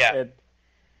 Yeah.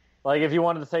 Like if you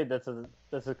wanted to say this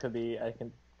could be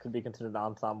considered an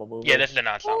ensemble movie. Yeah, this is an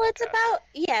ensemble. Well, it's cast. about,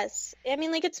 yes. I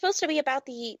mean, like, it's supposed to be about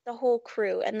the whole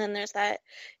crew, and then there's that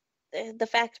the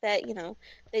fact that, you know,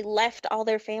 they left all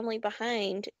their family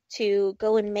behind to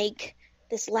go and make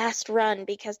this last run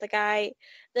because the guy,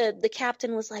 the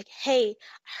captain was like, "Hey,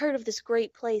 I heard of this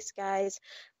great place, guys.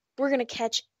 We're gonna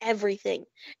catch everything."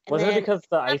 And Wasn't it then because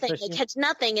the ice nothing, machine? they catch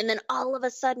nothing, and then all of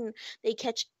a sudden they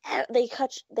catch a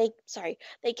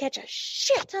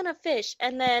shit ton of fish,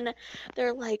 and then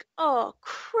they're like, "Oh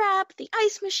crap, the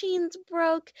ice machine's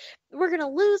broke. We're gonna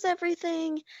lose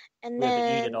everything." And We have to eat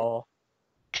then it all.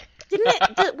 didn't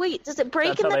it? Wait, does it break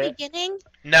That's in how the they- beginning?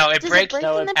 No, it Does breaks it break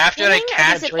no, in the after they beginning, or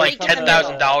catch does it like break in the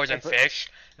 $10,000 middle? in fish.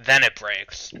 Then it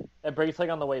breaks. It breaks like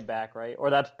on the way back, right? Or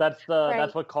that's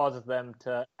Right. what causes them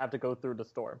to have to go through the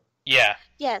storm. Yeah.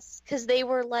 Yes, because they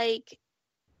were like,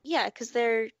 yeah, because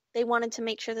they wanted to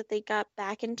make sure that they got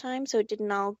back in time so it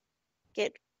didn't all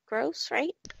get gross,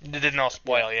 right? It didn't all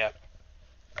spoil, yeah.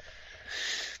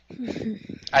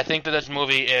 I think that this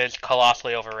movie is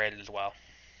colossally overrated as well.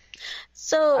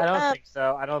 So I don't think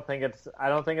so. I don't think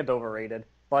it's overrated.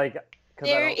 Like, cause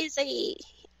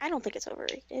I don't think it's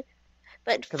overrated.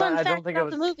 But 'cause fun I fact don't think it about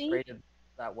was the movie, rated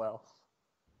that well.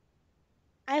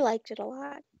 I liked it a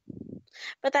lot.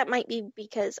 But that might be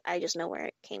because I just know where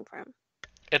it came from.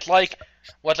 It's like,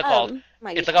 what's it called?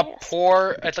 Might It's be like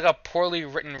biased. it's like a poorly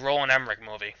written Roland Emmerich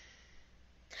movie.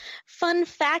 Fun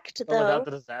fact, But without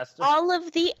though, the disaster. all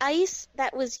of the ice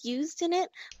that was used in it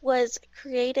was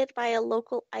created by a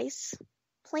local ice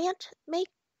plant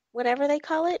whatever they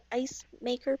call it, ice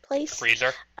maker place.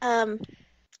 Freezer.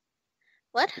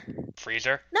 What?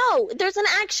 Freezer. No, there's an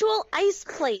actual ice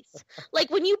place. Like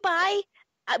when you buy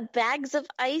bags of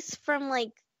ice from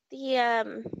like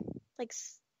the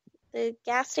the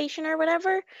gas station or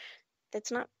whatever,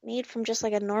 that's not made from just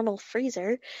like a normal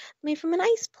freezer. It's made from an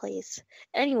ice place.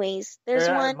 Anyways, there's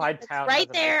Yeah, one my that's town right has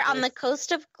an there ice on the place.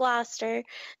 coast of Gloucester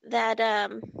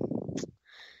that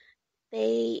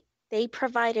they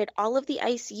provided all of the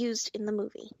ice used in the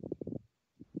movie.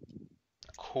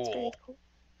 It's very Cool. cool.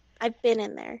 I've been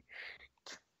in there.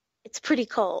 It's pretty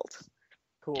cold.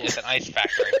 Cool. It's an ice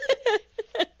factory.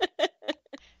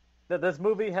 This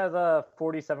movie has a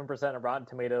 47% of Rotten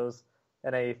Tomatoes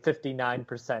and a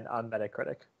 59% on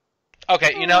Metacritic.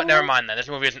 Okay, you know what? Never mind then. This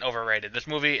movie isn't overrated. This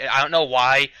movie, I don't know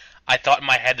why I thought in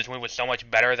my head this movie was so much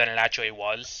better than it actually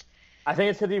was. I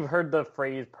think it's because you've heard the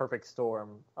phrase "perfect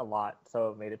storm" a lot, so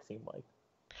it made it seem like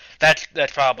That's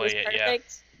It probably was it, yeah.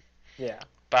 perfect. yeah.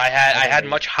 But I had Okay.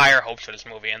 much higher hopes for this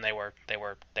movie, and they were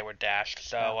dashed.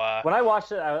 So When I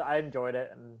watched it, I enjoyed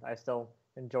it, and I still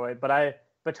enjoy it. But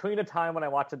between the time when I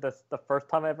watched it the first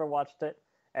time I ever watched it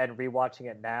and rewatching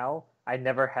it now, I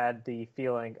never had the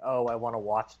feeling, oh, I want to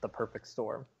watch The Perfect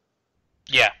Storm.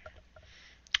 yeah.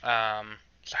 So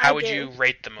how I would do. you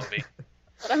rate the movie?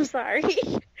 But I'm sorry.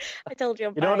 I told you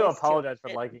I'm You don't have to biased apologize for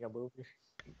it. liking a movie.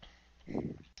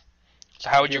 So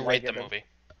how would You you like rate the it, movie?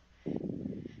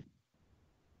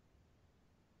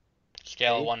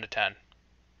 Scale of 1 to 10.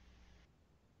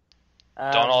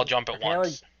 Don't all jump at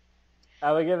once.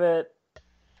 I would give it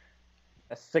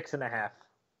a 6.5.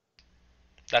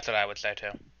 That's what I would say, too.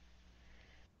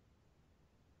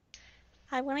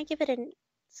 I want to give it a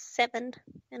 7.5.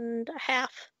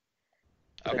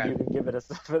 Okay. Then you can give it a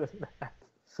 7.5.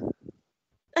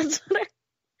 That's what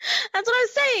I'm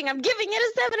saying. I'm giving it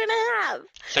a 7.5.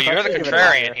 So you're the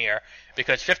contrarian here,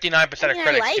 because 59% of critics do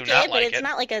not like it. But it's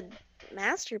not like a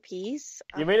masterpiece.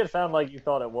 You made it sound like you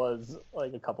thought it was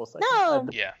like a couple seconds. No.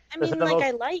 Yeah. I mean, like,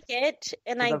 I like it,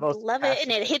 and I love it,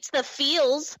 and it hits the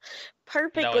feels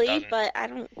perfectly, but I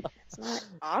don't... It's not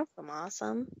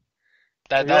awesome.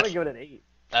 You want to give it an 8.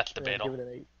 That's debatable. Give it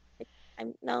an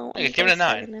 8. I'm give it a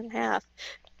 9. 7.5.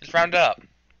 Just round it up.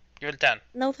 Give it a 10.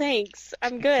 No thanks.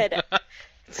 I'm good.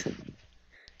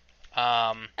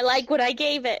 I like what I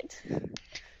gave it.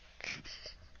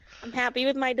 I'm happy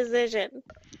with my decision.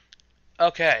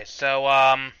 Okay, so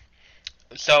I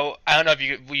don't know if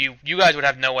you guys would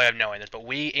have no way of knowing this, but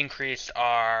we increased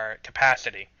our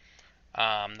capacity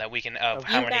that we can of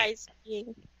how many guys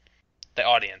being... the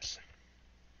audience.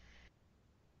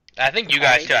 I think you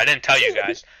guys too. I didn't tell you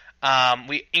guys.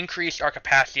 We increased our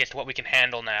capacity as to what we can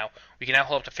handle now. We can now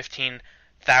hold up to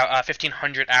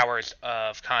 1,500 hours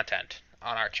of content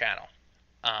on our channel.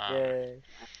 Yay.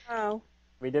 Oh.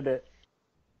 We did it.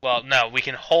 Well, no, we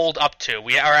can hold up to.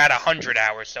 We are at 100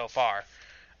 hours so far.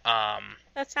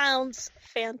 That sounds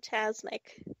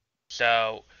phantasmic.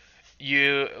 So,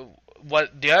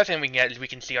 the other thing we can get is we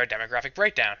can see our demographic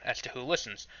breakdown as to who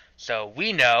listens. So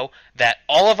we know that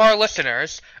all of our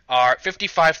listeners are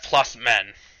 55 plus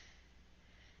men.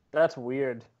 That's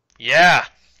weird. Yeah.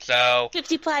 So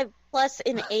 55 plus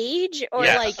in age, or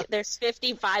yes. like there's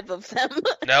 55 of them?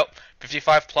 Nope,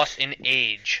 55 plus in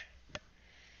age.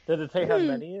 Did it say how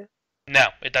many? No,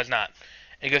 it does not.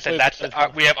 It goes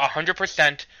that we have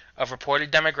 100% of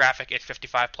reported demographic is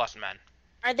 55 plus men.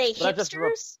 Are they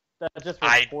hipsters?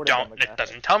 I don't. It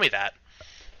doesn't tell me that.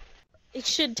 It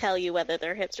should tell you whether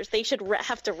they're hipsters. They should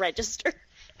have to register.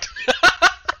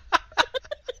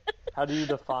 How do you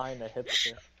define a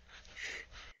hipster?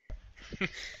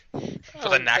 For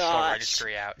the National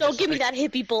Registry out. Don't give me that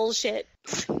hippie bullshit.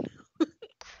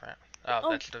 Crap.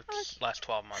 That's the last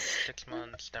 12 months. 6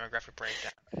 months, demographic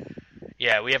breakdown.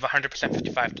 Yeah, we have 100%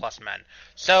 55 plus men.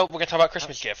 So, we're going to talk about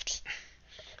Christmas gifts.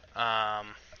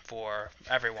 For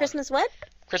everyone. Christmas what?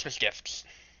 Christmas gifts.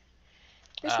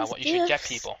 Christmas what gifts. you should get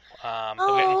people.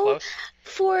 We're getting close.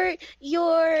 For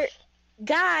your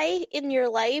guy in your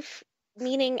life,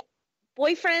 meaning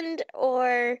boyfriend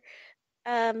or,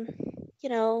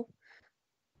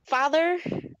 father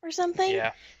or something,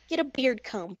 get a beard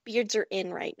comb. Beards are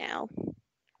in right now.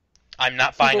 I'm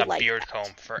not buying a beard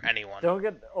comb for anyone.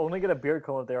 Only get a beard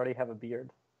comb if they already have a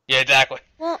beard. Yeah, exactly.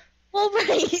 Well,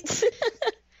 right.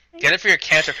 Get it for your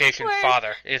cancer patient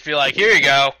father. Just be like, here you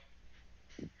go.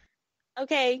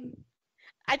 Okay.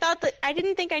 I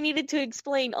didn't think I needed to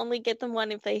explain. Only get them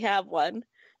one if they have one.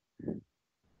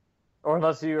 Or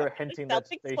unless you're hinting that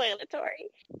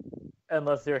self-explanatory.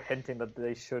 Unless you're hinting that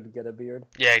they should get a beard.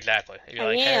 Yeah, exactly. You're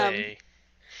like, hey.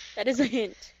 That is a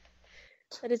hint.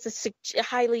 That is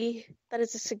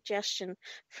a suggestion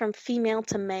from female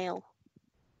to male.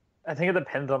 I think it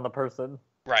depends on the person.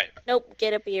 Right. Nope,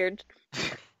 get a beard.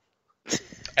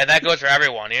 And that goes for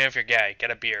everyone, even if you're gay. Get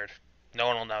a beard. No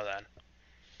one will know then.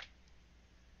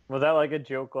 Was that like a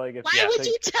joke? Like, if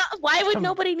why would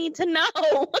nobody need to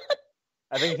know?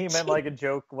 I think he meant like a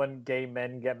joke when gay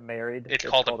men get married. It's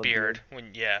called a beard.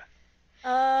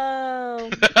 Oh.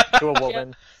 To a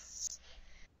woman.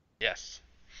 Yes.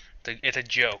 It's a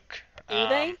joke. Do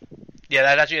they?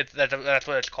 Yeah, that's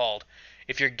what it's called.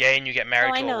 If you're gay and you get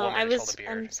married to a woman, it's called a beard.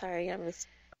 I'm sorry, I was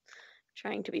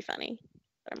trying to be funny,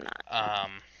 but I'm not.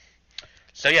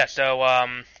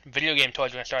 Video game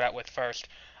toys we're going to start out with first.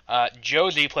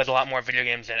 Josie plays a lot more video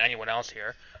games than anyone else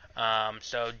here.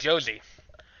 So, Josie,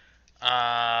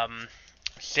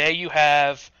 say you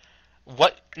have...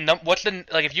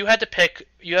 if you had to pick...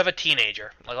 You have a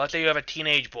teenager. Like, let's say you have a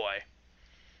teenage boy.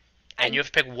 And you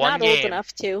have to pick one game... Not old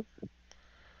enough to.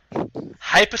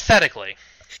 Hypothetically.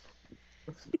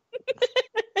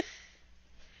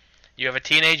 You have a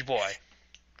teenage boy.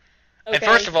 Okay. And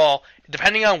first of all,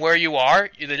 depending on where you are,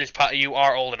 you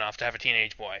are old enough to have a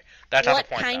teenage boy. That's not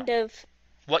the point,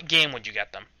 What game would you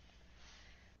get them?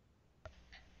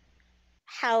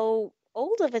 How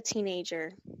old of a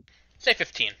teenager? Say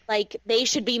 15. Like, they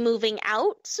should be moving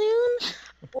out soon?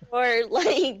 Or,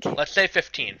 like... Let's say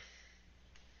 15.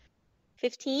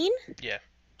 15? Yeah.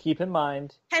 Keep in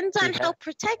mind... Depends on how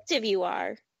protective you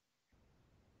are.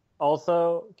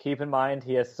 Also, keep in mind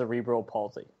he has cerebral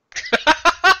palsy.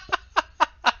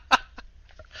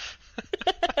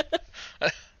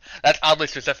 oddly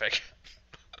specific.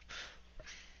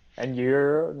 And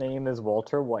your name is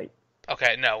Walter White.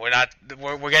 Okay, no, we're not.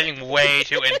 We're getting way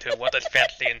too into what this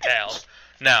fantasy entails.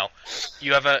 No,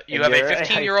 you have a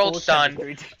 15-year-old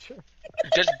son.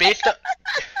 Just based on.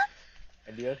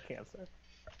 And you have cancer.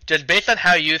 Just based on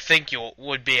how you think you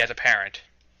would be as a parent,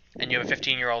 and you have a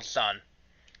 15-year-old son,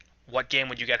 what game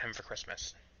would you get him for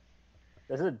Christmas?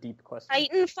 This is a deep question.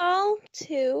 Titanfall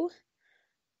 2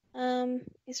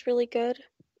 is really good.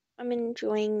 I'm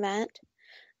enjoying that.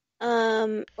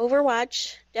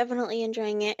 Overwatch, definitely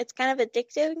enjoying it. It's kind of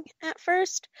addicting at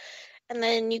first, and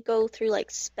then you go through like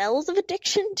spells of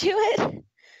addiction to it,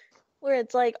 where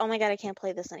it's like, oh my god, I can't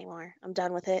play this anymore. I'm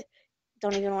done with it.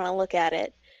 Don't even want to look at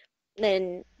it.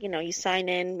 Then, you sign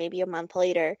in maybe a month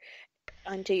later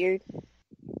onto your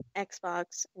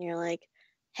Xbox, and you're like,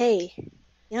 hey,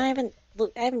 I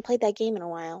haven't played that game in a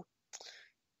while.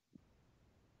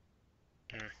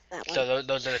 That one. So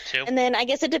those are the two? And then I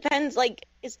guess it depends, like,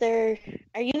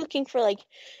 are you looking for, like,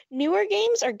 newer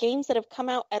games or games that have come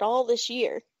out at all this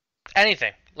year?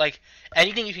 Anything. Like,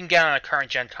 anything you can get on a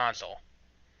current-gen console.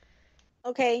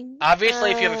 Okay.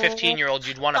 Obviously, if you have a 15-year-old,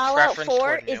 you'd want a preference toward newer.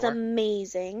 Fallout 4 is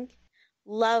amazing.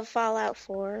 Love Fallout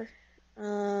 4.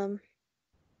 Because,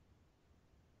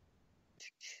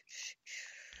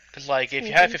 like, if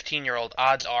you have a 15-year-old,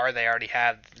 odds are they already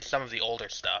have some of the older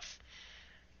stuff.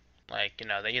 Like,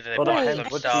 they either bought it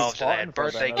themselves or they had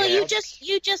birthday gifts. Well,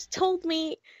 you just told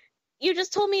me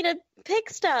to pick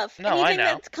stuff. No, anything I know.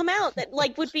 that's come out that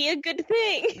like would be a good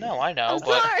thing. No, I know. I'm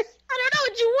sorry. I don't know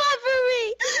what you want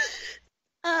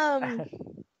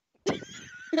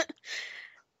from me.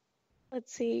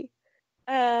 Let's see.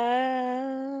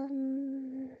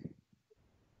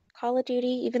 Call of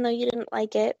Duty, even though you didn't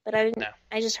like it, but I didn't. No.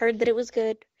 I just heard that it was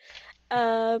good.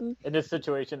 In this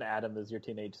situation, Adam is your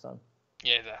teenage son.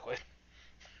 Yeah, exactly.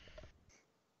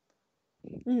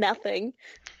 Nothing.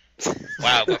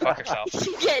 Wow, go fuck yourself.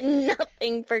 You get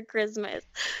nothing for Christmas.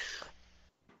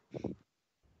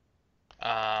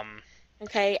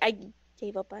 Okay, I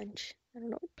gave a bunch. I don't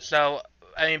know. So,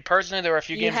 I mean, personally, there were a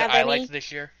few games that I liked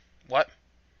this year. What?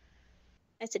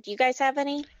 I said, do you guys have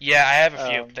any? Yeah, I have a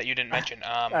few that you didn't mention.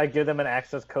 I give them an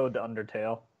access code to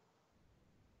Undertale.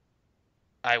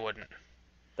 I wouldn't.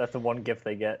 That's the one gift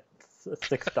they get. It's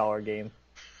a $6 game.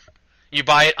 You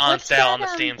buy it on sale on the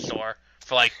Steam store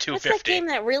for like $2.50. What's that game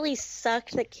that really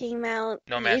sucked that came out?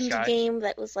 No Man's Sky. Indie game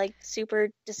that was like super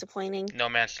disappointing. No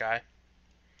Man's Sky.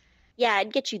 Yeah,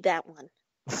 I'd get you that one.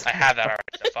 I have that already,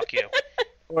 so fuck you.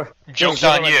 Joke's Yeah,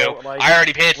 on you. like, I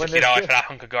already paid when $60 this- for that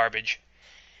hunk of garbage.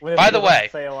 When By it's the on way-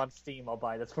 sale on Steam, I'll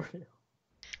buy this for you.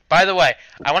 By the way,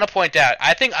 I want to point out,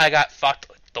 I think I got fucked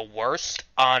the worst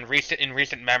in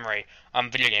recent memory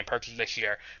on video game purchases this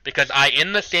year, because I,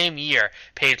 in the same year,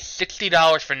 paid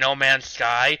 $60 for No Man's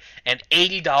Sky and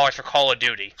 $80 for Call of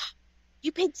Duty.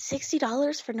 You paid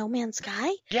 $60 for No Man's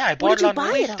Sky? Yeah, I bought it on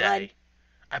release on? day.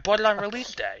 I bought it on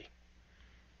release day.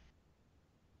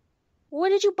 What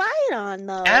did you buy it on,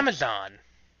 though? Amazon.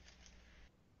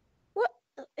 What?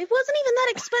 It wasn't even that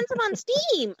expensive on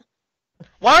Steam.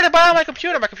 Why would I buy it on my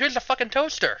computer? My computer's a fucking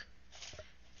toaster.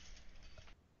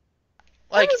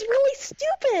 Like, that was really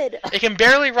stupid. it can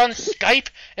barely run Skype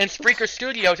and Spreaker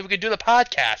Studio so we could do the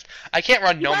podcast. I can't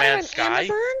run No Man's Sky.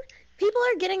 Amazon? People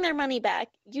are getting their money back.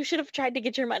 You should have tried to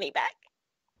get your money back.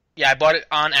 Yeah, I bought it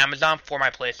on Amazon for my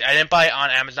PlayStation. I didn't buy it on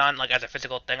Amazon like as a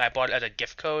physical thing. I bought it as a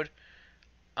gift code.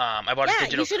 I bought a digital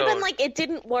code. Yeah, you should have been like, it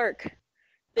didn't work.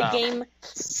 The game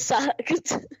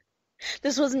sucked.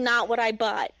 This was not what I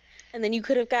bought. And then you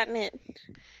could have gotten it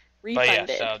refunded.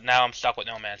 But yeah, so now I'm stuck with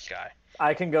No Man's Sky.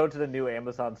 I can go to the new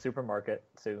Amazon supermarket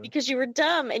soon. Because you were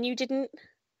dumb and you didn't...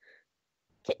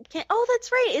 Oh,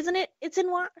 that's right. Isn't it? It's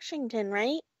in Washington,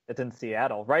 right? It's in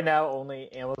Seattle. Right now,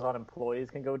 only Amazon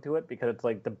employees can go to it because it's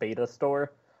like the beta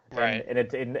store. Right. And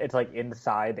it's like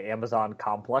inside the Amazon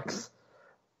complex.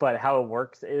 But how it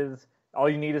works is all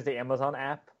you need is the Amazon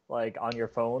app, like on your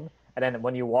phone. And then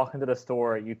when you walk into the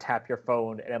store, you tap your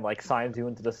phone and it like signs you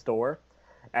into the store.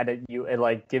 And it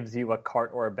like gives you a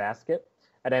cart or a basket.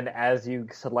 And then as you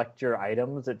select your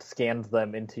items, it scans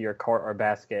them into your cart or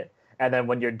basket. And then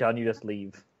when you're done, you just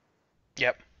leave.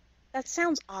 Yep. That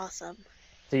sounds awesome.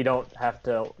 So you don't have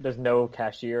to, there's no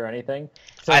cashier or anything.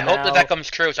 So I hope that comes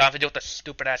true, so I don't have to deal with the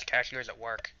stupid-ass cashiers at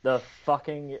work. The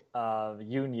fucking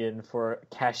union for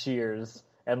cashiers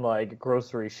and, like,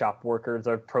 grocery shop workers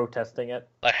are protesting it.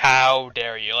 Like, how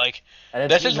dare you? Like,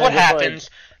 And this is what happens.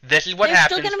 This is what There's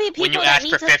still happens gonna be when you people that ask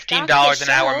need for to stock the $15 an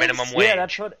hour shelves. minimum wage. Yeah,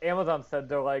 that's what Amazon said.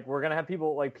 They're like, we're gonna have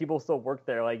people, like, people still work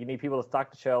there. Like, you need people to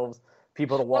stock the shelves,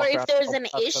 people to walk Or around. if there's an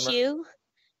customer. issue,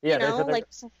 Yeah, You know,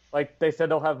 they said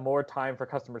they'll have more time for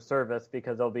customer service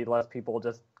because there'll be less people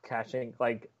just cashing,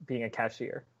 like being a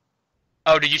cashier.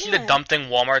 Oh, did you see the Yeah. dumb thing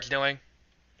Walmart's doing?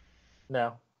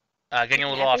 No. Getting a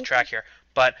little Yeah, off track here,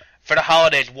 but for the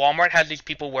holidays, Walmart has these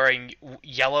people wearing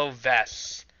yellow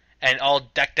vests and all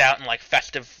decked out in like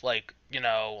festive, like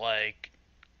like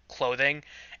clothing,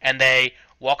 and they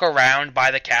walk around by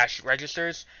the cash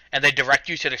registers and they direct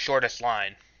you to the shortest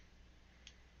line,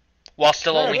 while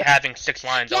still No, only having 6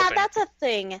 lines yeah, open. that's a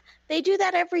thing. They do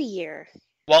that every year.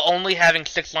 While only having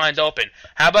 6 lines open.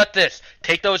 How about this?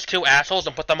 Take those two assholes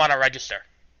and put them on a register.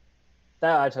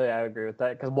 That actually, I agree with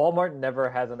that because Walmart never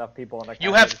has enough people in a.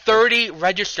 You have 30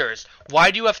 registers.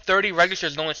 Why do you have 30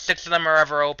 registers and only 6 of them are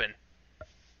ever open?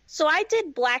 So I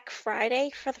did Black Friday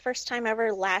for the first time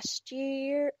ever last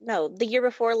year. No, the year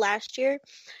before last year.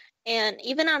 And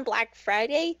even on Black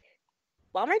Friday,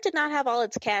 Walmart did not have all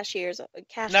its cash No.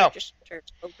 registers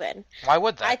open. Why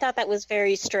would they? I thought that was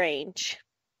very strange.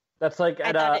 That's like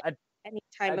I thought any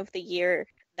time of the year,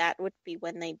 that would be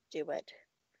when they do it.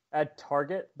 at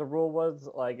Target. The rule was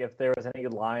like if there was any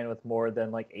line with more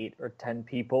than like 8 or 10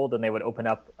 people, then they would open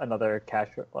up another cash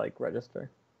like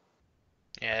register.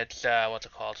 Yeah, it's what's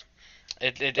it called?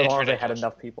 It's As long as they had ridiculous.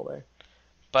 enough people there.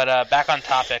 But back on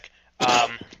topic.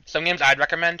 Some games I'd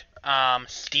recommend.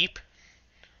 Steep.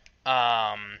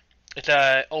 It's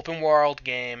a open world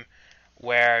game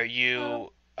where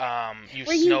you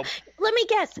snow. Let me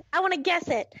guess. I want to guess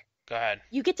it. Go ahead.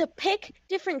 You get to pick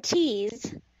different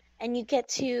teas, and you get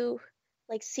to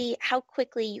like see how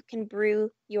quickly you can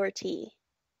brew your tea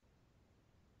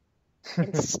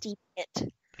and steep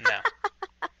it. No,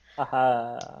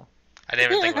 Haha. I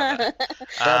didn't even think about that.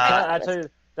 Actually,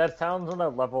 that sounds on a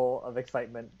level of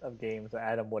excitement of games that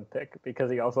Adam would pick because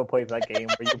he also plays that game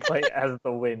where you play as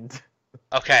the wind.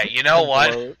 Okay, you know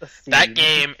what? Blow the That seed.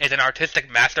 game is an artistic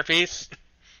masterpiece.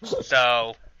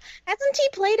 So Hasn't he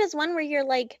played as one where you're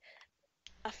like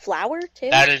a flower too?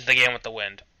 that is the game with the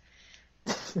wind.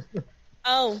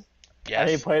 Oh, And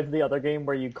he Yes. plays the other game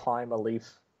where you climb a leaf.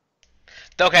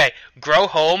 Okay, Grow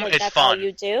Home like is that's all fun.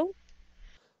 you do?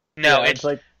 No, Yeah, it's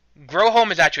like Grow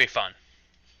Home is actually fun.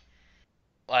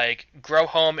 Like Grow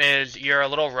Home is you're a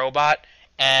little robot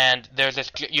and there's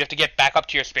this you have to get back up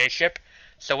to your spaceship.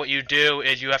 So what you do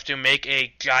is you have to make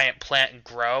a giant plant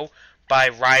grow by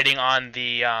riding on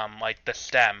the like the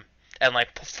stem and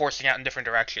like forcing out in different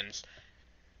directions.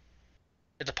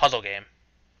 It's a puzzle game.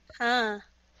 Huh.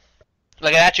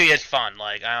 Like it actually is fun.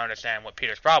 Like I don't understand what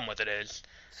Peter's problem with it is.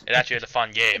 It actually is a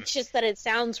fun game. It's just that it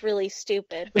sounds really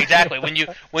stupid. Exactly.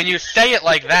 When you say it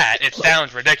like that, it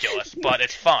sounds ridiculous, but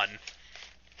it's fun.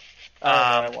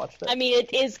 I watched it. I mean,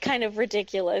 it is kind of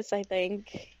ridiculous, I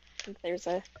think. There's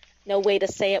no way to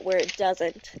say it where it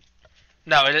doesn't.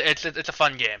 No, it's a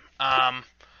fun game.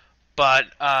 But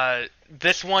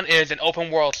this one is an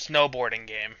open world snowboarding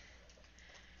game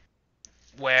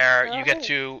where you get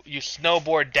to you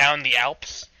snowboard down the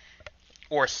Alps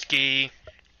or ski.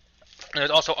 And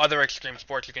there's also other extreme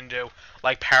sports you can do,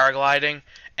 like paragliding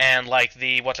and like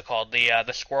the what's it called?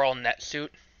 The squirrel net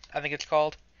suit, I think it's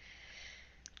called.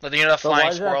 Like, you know, the But why flying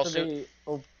does it have squirrel to suit.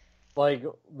 be, like,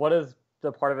 what is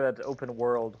the part of it that's open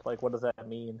world? Like, what does that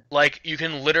mean? Like you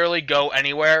can literally go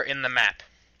anywhere in the map,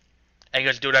 and you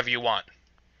just do whatever you want.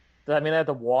 Does that mean I have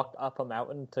to walk up a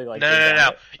mountain to, like, No, go no, no,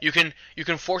 down no. it? You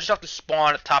can force yourself to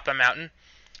spawn at the top of the mountain,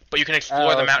 but you can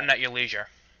explore the okay. mountain at your leisure.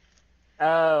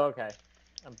 Oh, okay.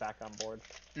 I'm back on board.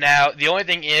 Now, the only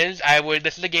thing is,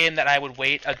 this is a game that I would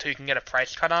wait until you can get a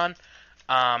price cut on,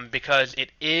 because it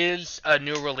is a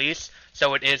new release,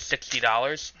 so it is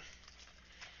 $60.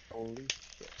 Holy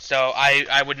shit. So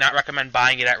I would not recommend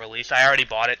buying it at release. I already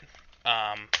bought it,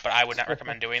 but I would not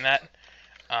recommend doing that.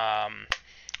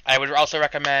 I would also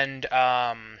recommend,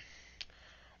 what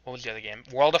was the other game?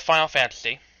 World of Final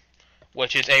Fantasy,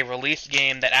 which is a release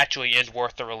game that actually is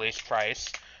worth the release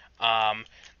price.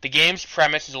 The game's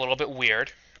premise is a little bit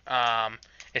weird.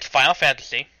 It's Final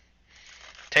Fantasy.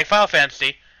 Take Final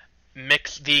Fantasy,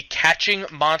 mix the catching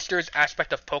monsters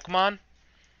aspect of Pokemon,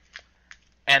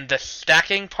 and the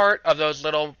stacking part of those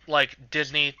little, like,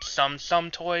 Disney Sum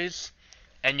toys,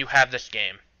 and you have this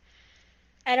game.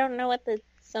 I don't know what the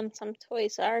some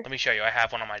toys are. Let me show you. I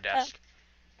have one on my desk.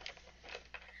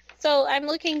 So I'm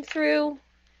looking through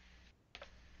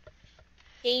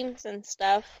games and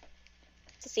stuff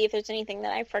to see if there's anything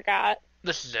that I forgot.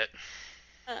 This is it.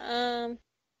 I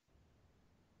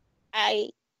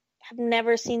have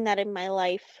never seen that in my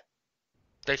life.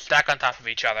 They stack on top of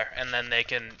each other, and then they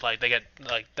can,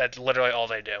 that's literally all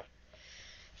they do.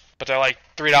 But they're like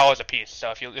 $3 a piece,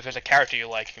 so if there's a character you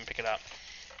like, you can pick it up.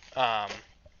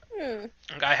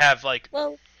 I have,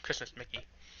 Well, Christmas Mickey.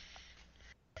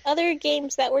 other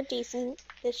games that were decent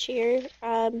this year,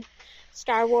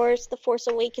 Star Wars: The Force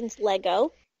Awakens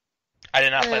Lego. I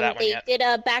did not play that one They yet. did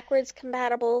a backwards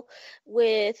compatible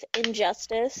with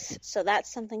Injustice, so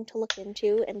that's something to look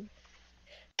into, and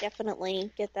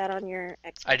definitely get that on your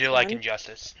Xbox I do like One.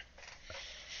 Injustice.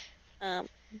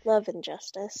 Love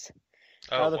Injustice.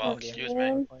 Oh, the well, fun game. excuse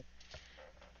me.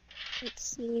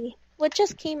 Let's see. What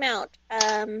just came out?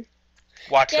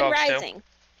 Watch Dead Dogs 2. Rising.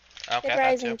 Okay, Dead that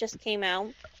Rising too. just came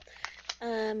out.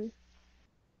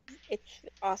 It's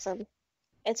awesome.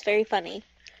 It's very funny.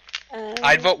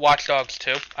 I'd vote Watch Dogs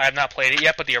 2. I have not played it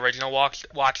yet, but the original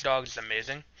Watch Dogs is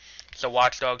amazing. So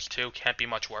Watch Dogs 2 can't be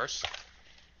much worse.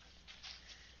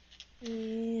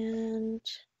 And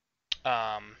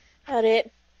Um, about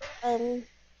it.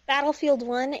 Battlefield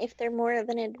 1, if they're more of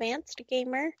an advanced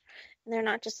gamer, and they're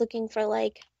not just looking for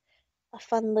like a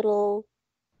fun little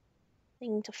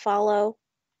thing to follow.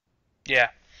 yeah.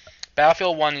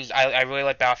 Battlefield 1 is, I really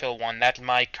like Battlefield 1. That's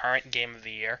my current game of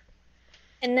the year.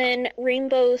 And then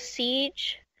Rainbow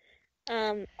Siege,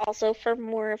 also for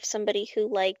more of somebody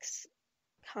who likes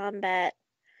combat,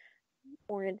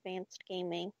 more advanced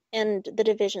gaming. And The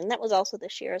Division, that was also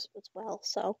this year as well,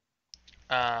 so.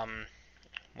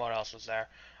 What else was there?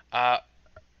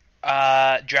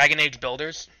 Dragon Age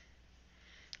Builders.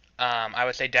 I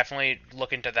would say definitely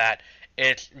look into that.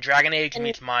 It's Dragon Age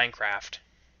meets Minecraft.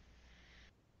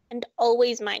 And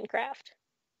always Minecraft.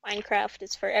 Minecraft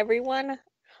is for everyone,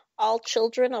 all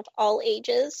children of all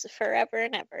ages, forever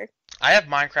and ever. I have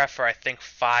Minecraft for, I think,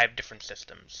 5 different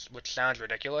systems, which sounds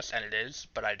ridiculous, and it is,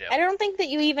 but I do. I don't think that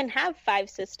you even have 5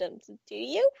 systems, do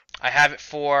you? I have it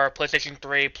for PlayStation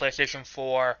 3, PlayStation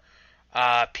 4,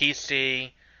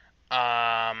 PC.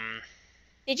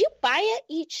 Did you buy it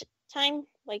each time,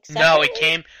 like separately? No, it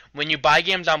came when you buy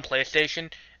games on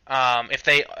PlayStation. If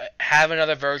they have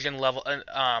another version level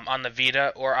on the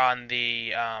Vita or on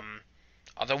the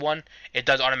other one, it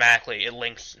does automatically. It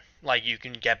links, like, you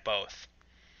can get both.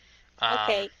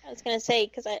 Okay, I was gonna say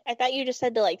because I thought you just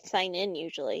had to like sign in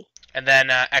usually. And then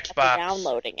Xbox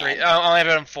downloading it. I only have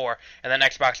it on 4, and then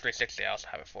Xbox 360 I also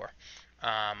have it for.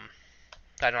 I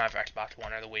don't have Xbox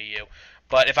One or the Wii U,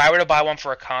 but if I were to buy one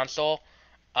for a console,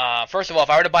 first of all, if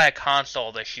I were to buy a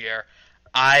console this year,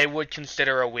 I would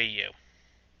consider a Wii U.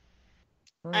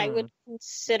 I would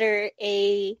consider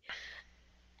a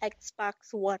Xbox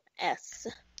One S.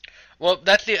 Well,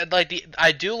 that's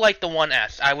I do like the One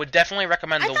S. I would definitely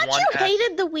recommend the One S. I thought you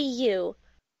hated the Wii U.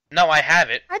 No, I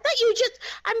have it. I thought you just.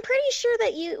 I'm pretty sure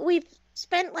that we've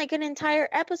spent like an entire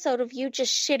episode of you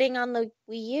just shitting on the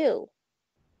Wii U.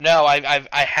 No, I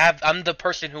have. I'm the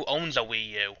person who owns a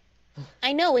Wii U.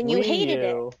 I know, and you Wii hated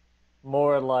U, it.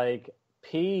 More like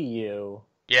PU.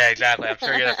 Yeah, exactly. I'm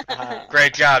sure you're.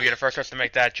 Great job. You're the first person to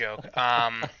make that joke.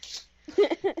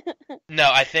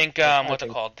 No, I think what's it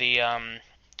called? The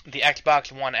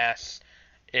Xbox One S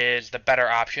is the better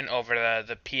option over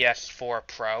the PS4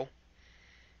 Pro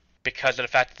because of the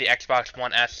fact that the Xbox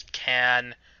One S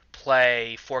can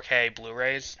play 4K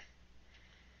Blu-rays.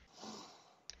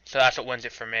 So that's what wins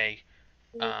it for me.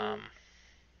 But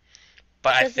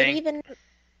I think... Does it even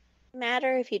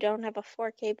matter if you don't have a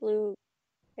 4K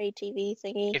Blu-ray TV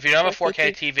thingy? If you don't have a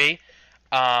 4K TV,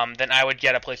 then I would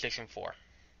get a PlayStation 4.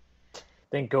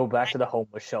 Then go back to the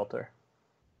homeless shelter.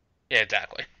 Yeah,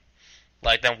 exactly.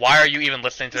 Like, then why are you even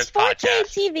listening to this 4K podcast?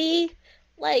 4K TV,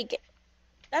 like,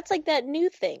 that's like that new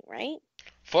thing, right?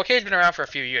 4K's been around for a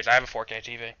few years. I have a 4K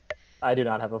TV. I do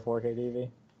not have a 4K TV.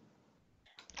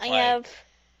 I have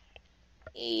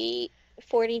a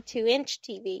 42-inch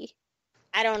TV.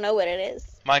 I don't know what it is.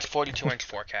 Mine's 42-inch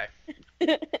 4K.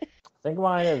 I think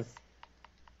mine is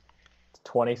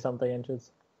 20-something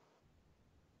inches.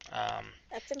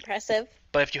 That's impressive.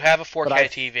 But if you have a 4K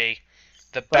TV,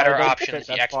 the better option is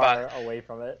the Xbox. Far away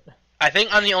from it. I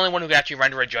think I'm the only one who can actually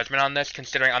render a judgment on this,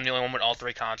 considering I'm the only one with all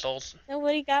 3 consoles.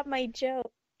 Nobody got my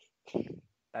joke.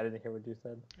 I didn't hear what you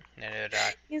said. Neither did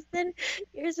I. You said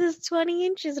yours is 20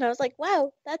 inches, and I was like,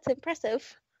 wow, that's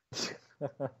impressive.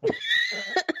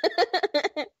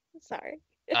 Sorry.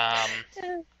 Yeah,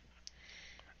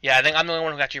 I think I'm the only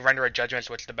one who can actually render a judgment,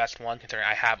 so it's the best one, considering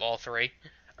I have all 3.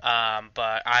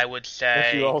 But I would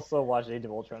say... If you also watched Age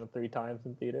of Ultron 3 times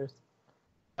in theaters.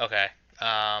 Okay.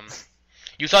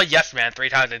 You saw Yes Man 3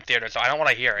 times in theater, so I don't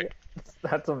want to hear it.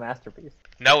 That's a masterpiece.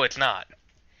 No, it's not.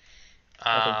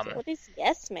 I think so. What is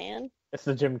Yes Man? It's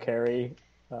the Jim Carrey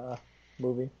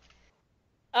movie.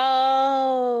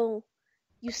 Oh,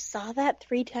 you saw that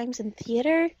 3 times in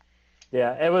theater?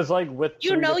 Yeah, it was like with.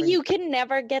 You know, you can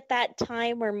never get that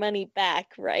time or money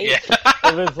back, right? Yeah.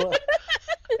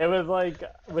 It was like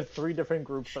with 3 different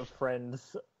groups of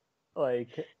friends, like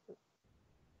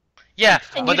Yeah,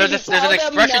 And but you there's didn't an tell them,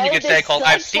 expression you "No, could say this called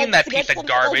 "I've sucks, seen let's that get piece of something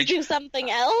else, garbage." do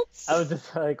something else." I was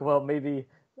just like, well, maybe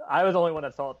I was the only one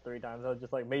that saw it 3 times. I was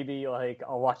just like, maybe like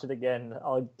I'll watch it again.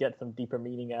 I'll get some deeper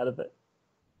meaning out of it.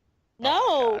 Oh my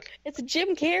No, God. it's a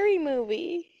Jim Carrey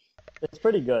movie. It's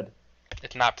pretty good.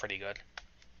 It's not pretty good.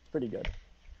 It's pretty good.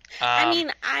 I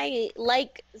mean, I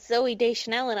like Zoe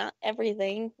Deschanel and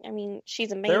everything. I mean,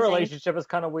 she's amazing. Their relationship is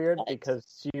kind of weird But-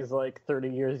 because she's like 30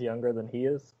 years younger than he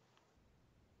is.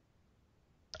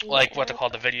 like what they call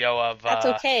the video of That's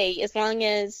okay, as long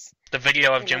as the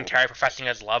video of you Jim know. Carrey professing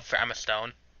his love for Emma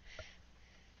Stone.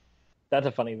 That's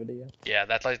a funny video. Yeah,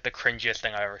 that's like the cringiest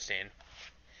thing I've ever seen.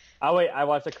 Oh wait, I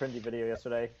watched a cringy video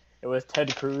yesterday. It was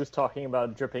Ted Cruz talking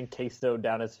about dripping queso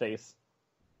down his face.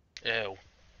 Ew.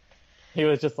 He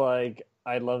was just like,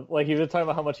 he was talking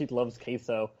about how much he loves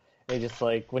queso. And he just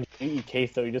like, when you eat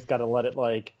queso, you just gotta let it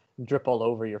like drip all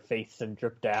over your face and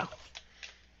drip down.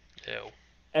 Ew.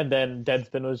 And then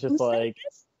Deadspin was just Who said like,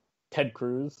 this? Ted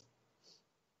Cruz.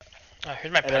 Oh,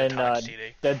 here's my And then Pentatonic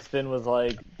CD. Deadspin was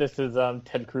like, this is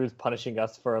Ted Cruz punishing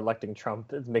us for electing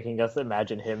Trump. It's making us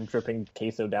imagine him dripping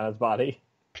queso down his body.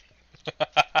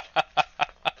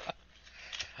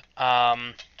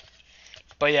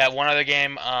 But yeah, one other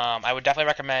game, I would definitely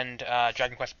recommend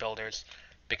Dragon Quest Builders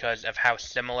because of how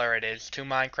similar it is to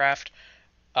Minecraft,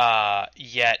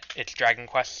 yet it's Dragon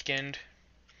Quest skinned,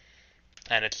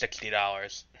 and it's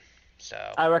 $60. So.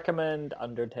 I recommend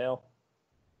Undertale.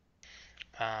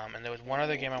 And there was one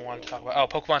other game I wanted to talk about. Oh,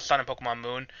 Pokemon Sun and Pokemon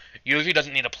Moon. Usually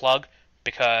doesn't need a plug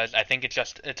because I think it's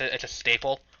a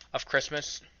staple of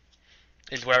Christmas.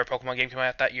 Is whatever Pokemon game came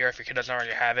out that year. If your kid doesn't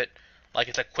already have it, like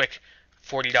it's a quick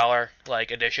 $40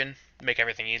 like addition, make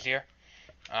everything easier.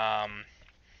 But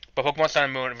Pokemon Sun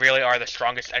and Moon really are the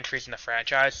strongest entries in the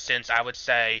franchise since I would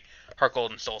say Heart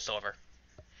Gold and Soul Silver.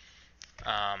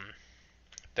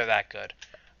 They're that good.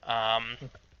 And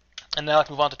then let's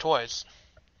move on to toys.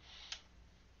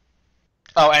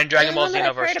 Oh, and Dragon Ball The only one that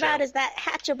I've Xenoverse heard 2. about is that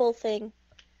hatchable thing.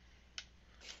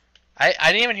 I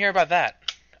didn't even hear about that.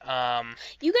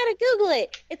 You gotta Google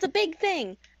it. It's a big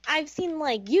thing. I've seen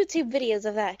like YouTube videos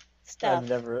of that stuff.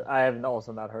 I have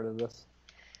also not heard of this.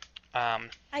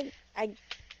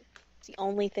 It's the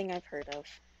only thing I've heard of.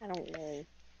 I don't really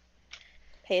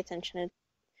pay attention to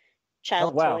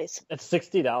child wow. toys. It's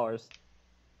 $60.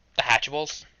 The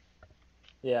Hatchables.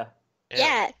 Yeah.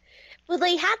 Yeah. Well,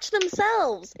 they hatch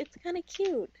themselves. It's kind of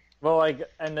cute. Well,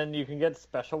 and then you can get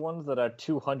special ones that are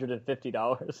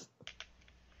 $250.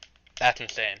 That's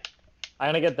insane. I'm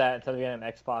gonna get that instead of getting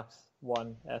an Xbox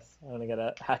One S. I'm gonna get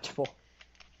a hatchable.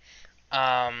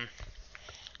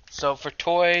 So for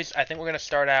toys, I think we're gonna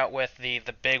start out with the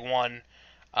big one,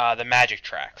 the Magic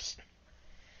Tracks.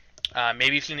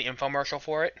 Maybe you've seen the infomercial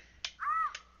for it.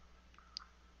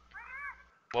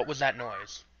 What was that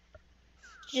noise?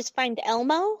 Did you just find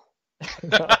Elmo?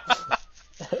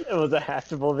 It was a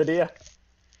hatchable video.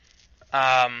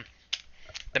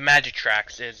 The Magic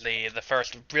Tracks is the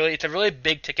first it's a really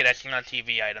big ticket I've seen on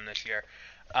TV item this year.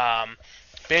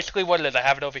 Basically what it is, I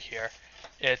have it over here.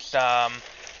 It's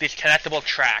these connectable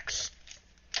tracks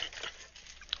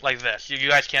like this. You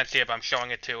guys can't see it, but I'm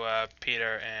showing it to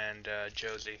Peter and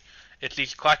Josie. It's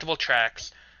these collectible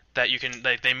tracks that you can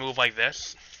they move like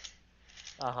this.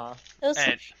 Those,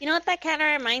 And- you know what that kind of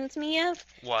reminds me of?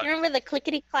 What? Do you remember the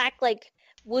clickety clack like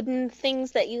wooden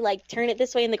things that you like turn it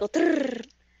this way and they go? Trrr?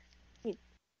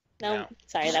 No,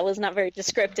 sorry, that was not very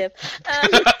descriptive. I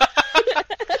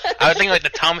was thinking like the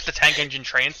Thomas the Tank Engine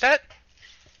train set.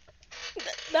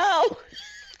 No,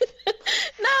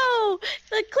 no,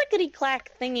 the clickety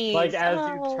clack thingies. Like as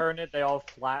Oh. you turn it, they all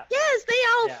flap. Yes, they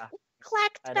all Yeah.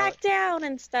 clacked I know back it. down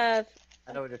and stuff.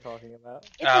 I know what you're talking about.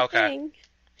 It's Oh, a okay. thing.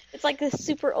 It's like this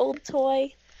super old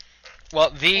toy. Well,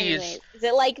 these. Anyways, is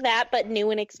it like that but new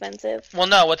and expensive? Well,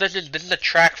 no. What this is a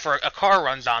track for a car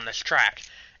runs on this track,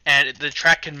 and the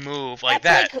track can move like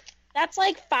that. That's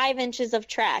like 5 inches of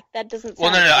track. That doesn't.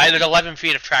 Well, sound no. right. There's 11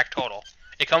 feet of track total.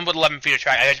 It comes with 11 feet of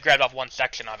track. I just grabbed off one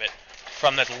section of it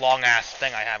from this long ass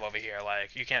thing I have over here.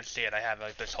 Like you can't see it. I have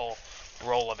like this whole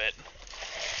roll of it.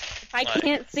 If I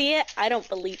can't see it, I don't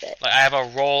believe it. Like I have a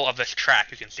roll of this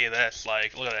track. You can see this.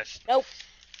 Like look at this. Nope.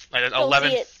 Like there's Don't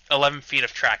see it. 11 feet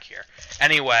of track here.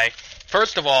 Anyway,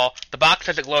 first of all, the box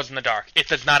says it glows in the dark. It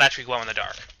does not actually glow in the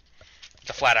dark. It's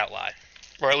a flat out lie.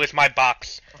 Or at least my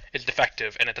box is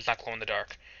defective and it does not glow in the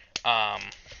dark.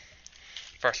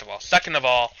 First of all. Second of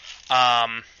all,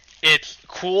 it's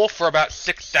cool for about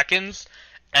 6 seconds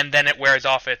and then it wears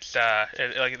off its,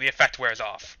 like the effect wears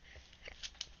off.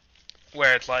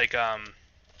 Where it's like,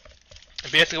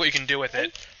 basically what you can do with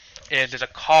it is there's a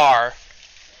car,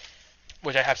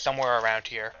 which I have somewhere around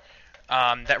here.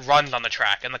 that runs on the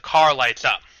track, and the car lights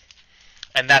up.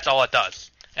 And that's all it does.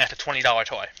 And it's a $20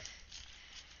 toy.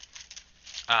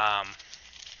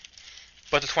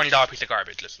 But it's a $20 piece of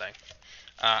garbage, this thing.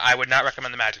 I would not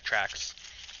recommend the Magic Tracks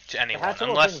to anyone. The Hatchable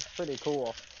unless... thing's pretty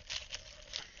cool.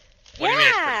 What do you mean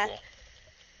it's pretty cool?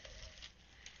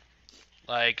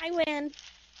 Like... I win.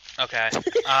 Okay.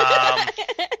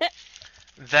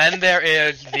 Then there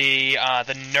is the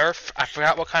Nerf. I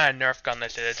forgot what kind of Nerf gun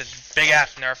this is. It's this big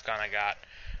ass Nerf gun I got.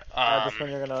 Just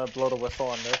when you're gonna blow the whistle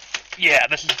on this. Yeah,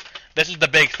 this is the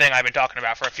big thing I've been talking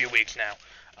about for a few weeks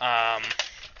now.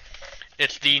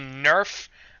 It's the Nerf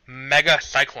Mega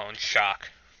Cyclone Shock.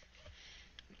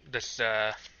 This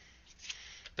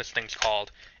thing's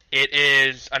called. It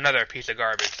is another piece of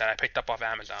garbage that I picked up off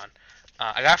Amazon.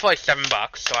 I got it for like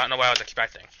 $7, so I don't know what I was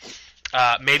expecting.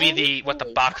 Maybe what the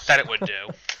box said it would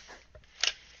do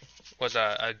was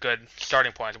a good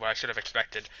starting point of what I should have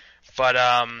expected. But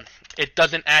it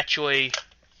doesn't actually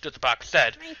do what the box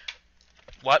said.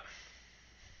 What?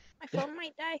 My phone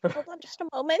might die. Hold on just a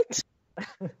moment.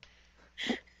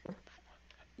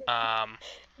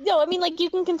 No, I mean, like, you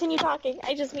can continue talking.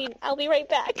 I just mean, I'll be right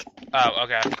back. Oh,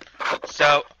 okay.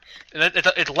 So,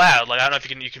 it's loud. Like, I don't know if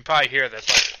you can probably hear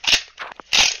this.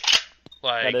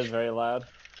 Like That is very loud.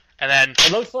 And then...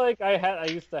 It looks like I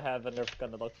used to have a Nerf gun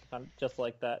that looked kind of just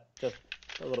like that. Just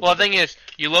a little Well, bit. the thing is,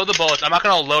 you load the bullets. I'm not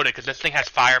going to load it because this thing has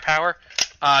firepower.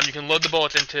 You can load the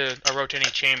bullets into a rotating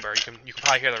chamber. You can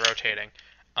probably hear the rotating.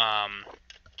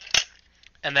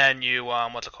 And then you,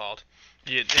 what's it called?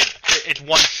 It's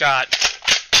one shot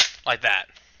like that.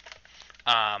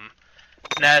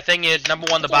 Now, the thing is, number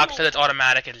one, the box says it's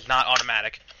automatic. It is not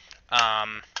automatic.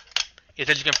 It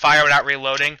says you can fire without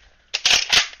reloading.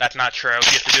 That's not true. You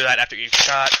have to do that after each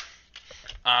shot.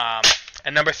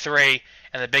 And number three,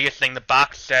 and the biggest thing, the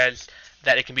box says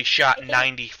that it can be shot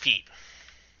 90 feet.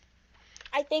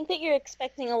 I think that you're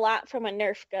expecting a lot from a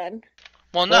Nerf gun.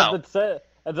 Well, no.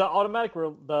 The automatic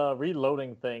the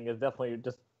reloading thing is definitely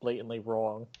just blatantly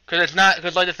wrong. Because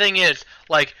like, the thing is,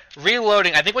 like,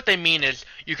 reloading, I think what they mean is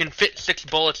you can fit 6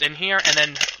 bullets in here and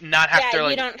then not have to,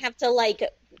 like... you don't have to, like,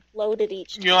 load it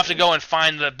each time. You don't have to go and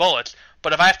find the bullets.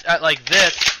 But if I have to, like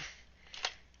this...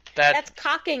 That's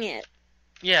cocking it.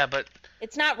 Yeah, but...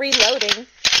 It's not reloading.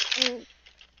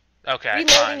 Okay, reloading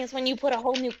fine. is when you put a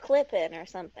whole new clip in or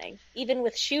something. Even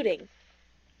with shooting.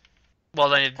 Well,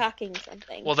 then... Cocking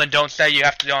something. Well, then don't say you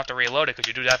don't have to reload it, because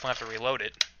you do definitely have to reload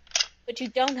it. But you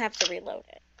don't have to reload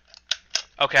it.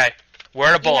 Okay, where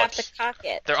are the bullets? You have to cock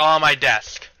it. They're all on my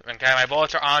desk. Okay, my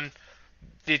bullets are on...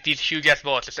 These huge-ass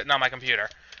bullets are sitting on my computer.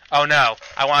 Oh no,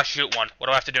 I want to shoot one. What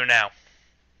do I have to do now?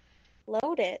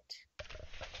 Load it.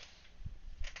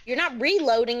 You're not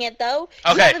reloading it, though.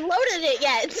 Okay. You haven't loaded it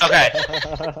yet. Okay.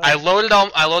 I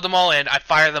load them all in. I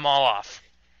fire them all off.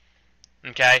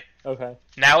 Okay? Okay.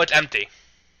 Now it's empty.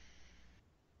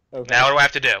 Okay. Now what do I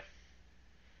have to do?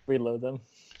 Reload them.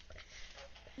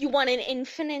 You want an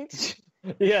infinite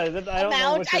Yeah, I don't know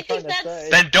amount? what you're trying to say.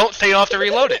 Then don't say you don't have to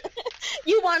reload it.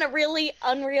 You want a really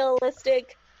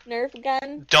unrealistic Nerf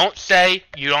gun? Don't say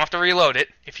you don't have to reload it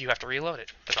if you have to reload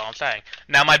it. That's all I'm saying.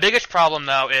 Now, my biggest problem,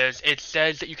 though, is it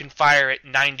says that you can fire it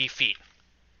 90 feet.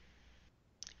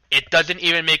 It doesn't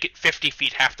even make it 50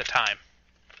 feet half the time.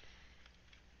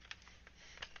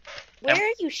 Where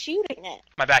are you shooting it?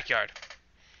 My backyard.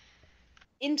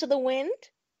 Into the wind?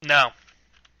 No.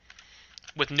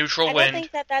 With neutral I wind. don't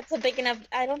think that's a big enough.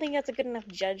 I don't think that's a good enough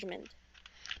judgment.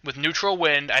 With neutral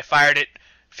wind, I fired it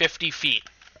 50 feet.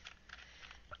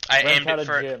 I aimed it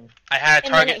for... I had a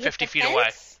target 50 feet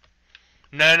away.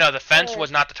 No, the fence was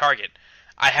not the target.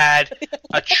 I had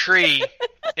a tree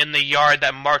in the yard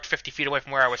that marked 50 feet away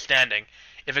from where I was standing.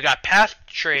 If it got past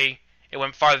the tree, it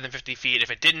went farther than 50 feet.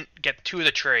 If it didn't get to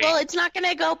the tree... Well, it's not going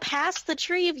to go past the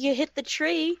tree if you hit the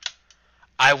tree.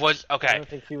 I was... Okay. I don't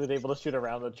think he was able to shoot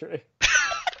around the tree.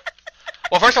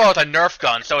 Well, first of all, it's a Nerf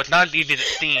gun, so it's not as easy as it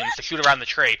seems to shoot around the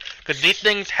tree. Because these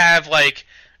things have, like...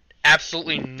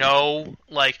 absolutely no,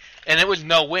 like, and it was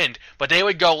no wind, but they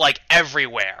would go, like,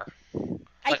 everywhere.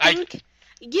 Like,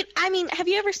 I mean, have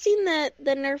you ever seen the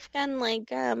Nerf gun,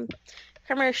 like,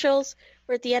 commercials,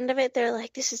 where at the end of it, they're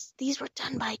like, these were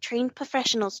done by trained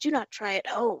professionals, do not try at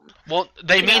home. Well,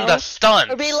 they mean the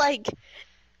stunts. Or be like,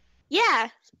 yeah.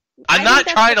 I'm not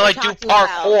trying to, like, do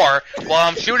parkour while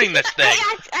I'm shooting this thing.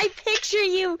 I picture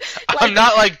you, like, I'm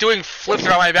not, like, doing flips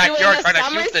around my backyard doing trying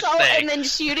to shoot this thing. and then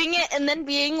shooting it, and then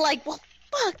being like, well,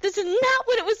 fuck, this is not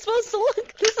what it was supposed to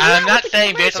look. This is I'm not not what the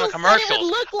saying based on the commercials said it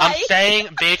commercials. would look like. I'm saying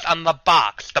based on the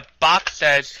box. The box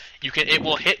says it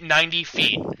will hit 90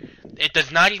 feet. It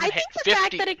does not even I hit think the 50.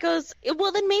 fact that it goes,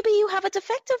 well, then maybe you have a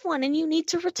defective one and you need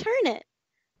to return it.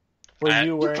 Were you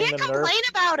You wearing can't the complain Nerf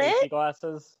about safety it.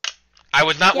 glasses? I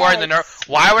was not wearing the Nerf.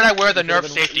 Why would I wear the Nerf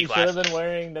safety You should have glasses? been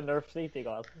wearing the Nerf safety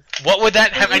glasses. What would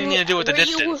that have Were you- anything to do with the were you-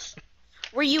 distance?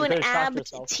 Were you You an could've shot abbed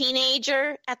yourself.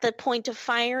 teenager at the point of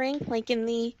firing, like in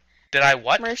the Did I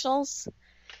what? commercials?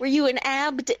 Were you an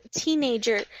abbed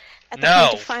teenager at the No.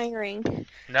 point of firing?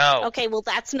 No. Okay, well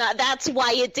that's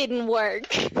why it didn't work.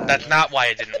 That's not why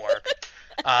it didn't work.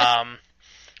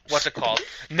 What's it called?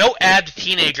 No abbed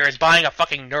teenager is buying a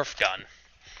fucking Nerf gun.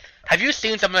 Have you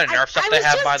seen some of the Nerf stuff they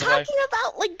have, by the way? I was just talking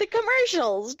about like the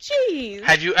commercials. Jeez.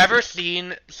 Have you ever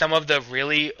seen some of the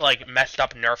really like messed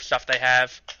up Nerf stuff they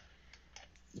have?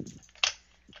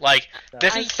 Like,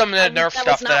 this is some of the Nerf stuff that I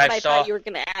That was not what I saw. thought you were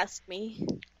gonna ask me.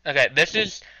 Okay, this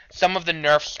is some of the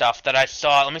Nerf stuff that I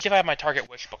saw. Let me see if I have my Target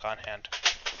Wish book on hand.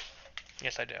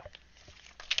 Yes, I do.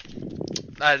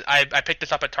 I picked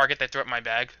this up at Target. They threw it in my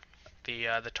bag.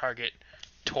 The Target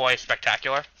Toy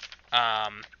Spectacular.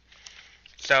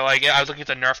 So I was looking at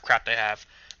the Nerf crap they have.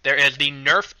 There is the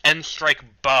Nerf N-Strike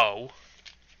Bow,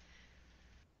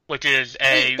 which is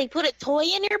a... Wait, they put a toy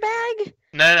in your bag?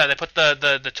 No, they put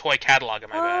the toy catalog in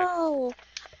my bag. Oh,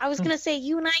 I was gonna say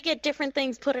you and I get different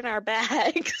things put in our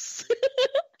bags.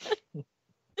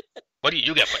 What do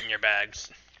you get put in your bags?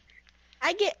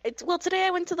 Today I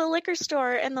went to the liquor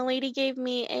store and the lady gave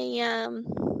me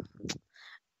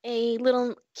a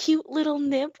little cute little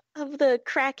nip of the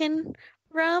Kraken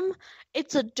rum.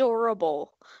 It's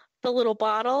adorable. The little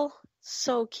bottle,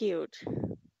 so cute.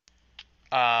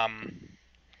 Have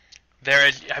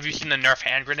you seen the Nerf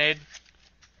hand grenade?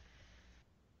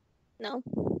 No,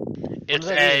 It's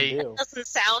does that even do? doesn't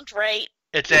sound right.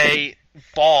 It's a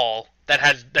ball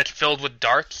that's filled with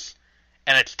darts,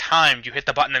 and it's timed. You hit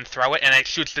the button and throw it, and it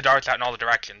shoots the darts out in all the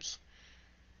directions.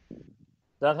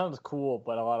 That sounds cool,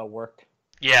 but a lot of work.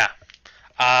 Yeah.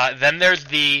 Then there's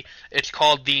it's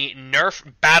called the Nerf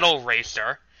Battle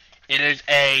Racer. It is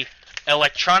a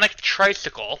electronic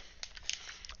tricycle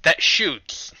that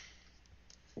shoots.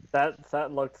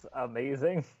 That looks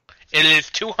amazing. It is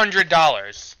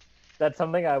 $200. That's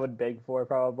something I would beg for,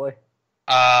 probably.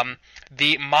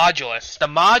 The Modulus. The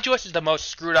Modulus is the most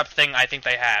screwed up thing I think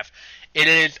they have. It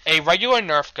is a regular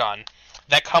Nerf gun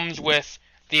that comes with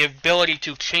the ability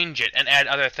to change it and add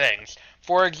other things.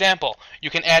 For example, you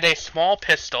can add a small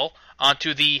pistol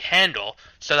onto the handle,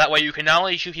 so that way you can not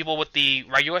only shoot people with the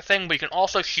regular thing, but you can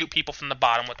also shoot people from the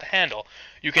bottom with the handle.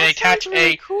 You can That attach sounds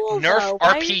really a cool, Nerf though. RPG.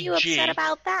 Why are you upset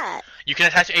about that? You can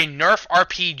attach a Nerf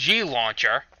RPG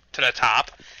launcher to the top.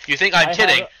 You think I'm I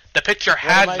kidding? have- The picture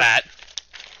has my- that.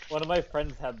 One of my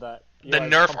friends had that. The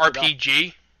Nerf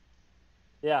RPG.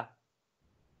 Yeah.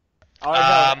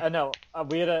 No.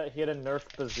 He had a Nerf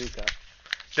bazooka.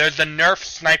 There's the Nerf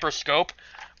sniper scope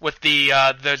with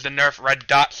there's the Nerf red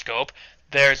dot scope.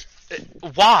 There's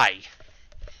why?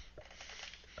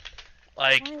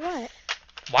 Like, Why what?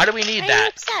 why do we need Why are you that?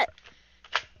 upset?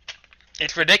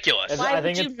 It's ridiculous. It's- Why I would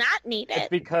think you not need It's it?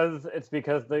 because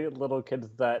the little kids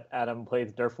that Adam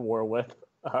plays Nerf War with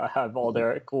have all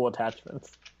their cool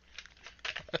attachments.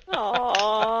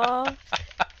 Aww.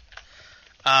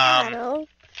 I don't know.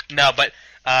 No, but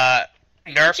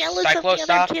Nerf Jealous of the Cycloshock.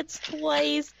 other kids'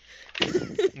 toys.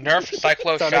 Nerf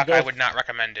Cycloshock. Gotta go. I would not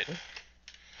recommend it.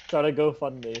 Try to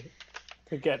GoFundMe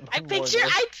to get more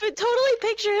Nerf. Totally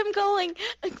picture him going,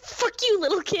 like, "Fuck you,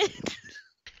 little kid,"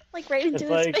 like right into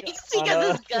It's his like face on because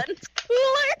a- his gun's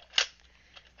cooler.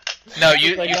 No,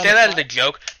 you like you on say a- that as a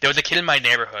joke. There was a kid in my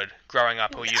neighborhood growing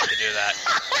up who used to do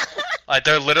that. Like,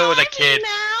 there literally was a kid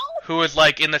Now? who was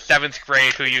like in the 7th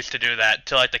grade who used to do that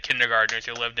to like the kindergartners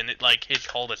who lived in like his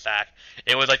cul-de-sac.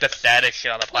 It was like the saddest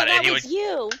shit on the Yeah, planet. that And he was would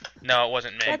you. no, it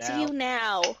wasn't me. That's now. you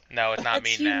now. No, it's not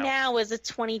That's me you now. now as a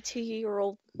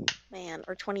 22-year-old man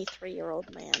or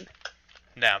 23-year-old man.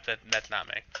 No, that's not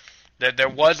me. There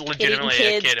was Hitting legitimately a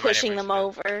kids, kid in my pushing them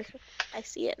neighborhood. over. I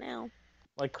see it now.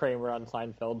 Like Kramer on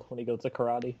Seinfeld when he goes to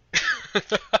karate.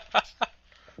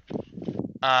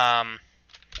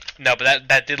 No, but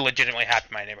that did legitimately happen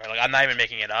in my neighborhood. Like, I'm not even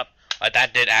making it up. Like,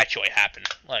 that did actually happen.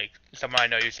 Like, someone I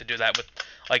know used to do that with,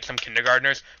 like, some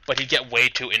kindergartners, but he'd get way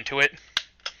too into it,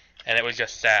 and it was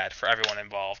just sad for everyone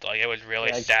involved. Like, it was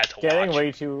really Like, sad to getting watch.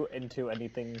 way too into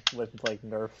anything with like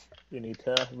Nerf, you need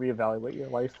to reevaluate your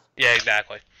life. Yeah,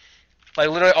 exactly. Like,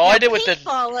 literally, all I did with this...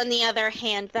 Paintball, on the other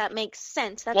hand, that makes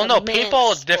sense. That's Well, a no, man's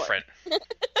paintball is sport. different.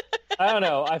 I don't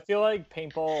know. I feel like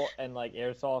paintball and like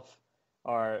airsoft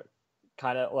are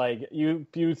kind of like you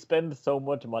spend so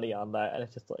much money on that, and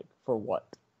it's just like for what?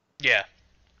 Yeah.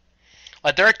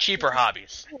 Like, there are cheaper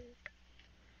hobbies.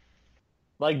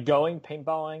 Like going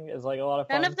paintballing is like a lot of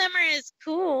fun, None of them are as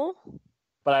cool.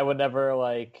 but I would never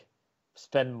like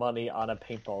spend money on a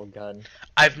paintball gun.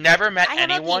 I've never met I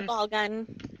have anyone. a paintball gun.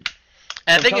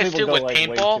 And the thing Some is people too go, with like, way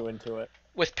paintball. too into it.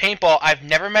 With paintball, I've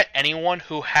never met anyone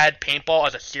who had paintball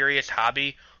as a serious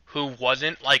hobby who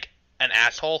wasn't like an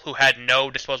asshole who had no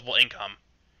disposable income.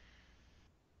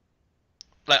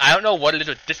 Like, I don't know what it is,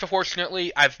 but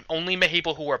disproportionately, I've only met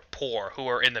people who are poor who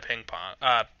are in the paintball.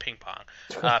 The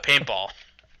paintball.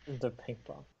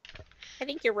 I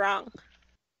think you're wrong.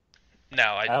 No,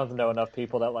 I don't know enough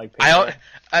people that like I paintball.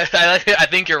 don't. I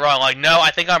think you're wrong. Like, no,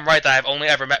 I think I'm right that I've only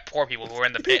ever met poor people who are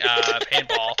in the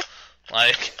paintball.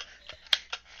 Like,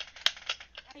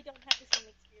 I don't have the same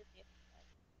experience.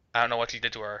 I don't know what she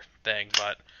did to her thing,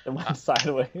 but It went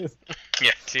sideways.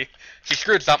 yeah, she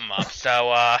screwed something up.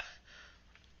 So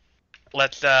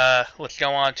let's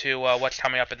go on to what's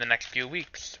coming up in the next few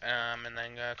weeks, and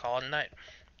then call it a night.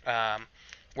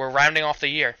 We're rounding off the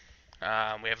year.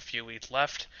 We have a few weeks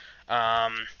left.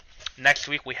 Next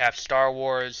week we have Star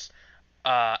Wars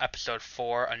Episode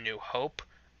 4, A New Hope.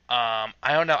 I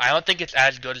don't know. I don't think it's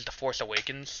as good as The Force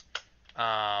Awakens.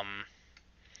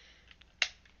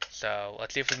 So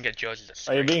let's see if we can get Josie to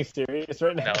scream. Are you being serious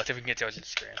right now? No, let's see if we can get Josie to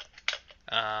scream.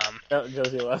 No,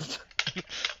 Josie left.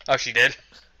 Oh, she did?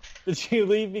 Did she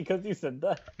leave because you said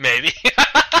that? Maybe.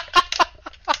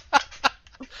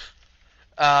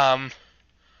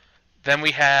 Then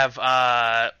we have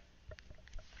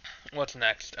what's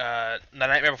next? The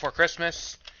Nightmare Before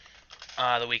Christmas,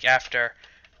 the week after,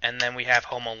 and then we have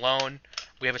Home Alone.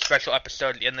 We have a special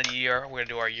episode at the end of the year. We're gonna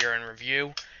do our year in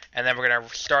review, and then we're gonna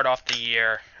start off the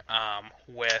year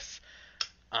with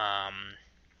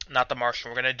not The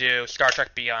Martian. We're gonna do Star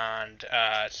Trek Beyond,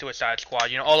 Suicide Squad.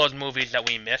 You know, all those movies that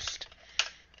we missed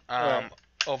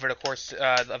over the course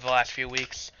of the last few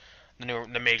weeks.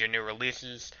 The major new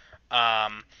releases.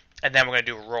 And then we're gonna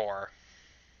do Roar.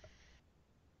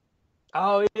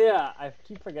 Oh yeah, I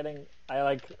keep forgetting.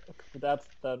 That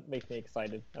makes me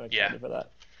excited. I'm excited for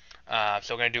that.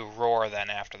 So we're gonna do Roar then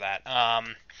after that.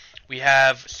 We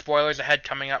have spoilers ahead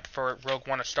coming up for Rogue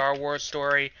One: A Star Wars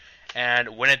Story,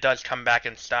 and when it does come back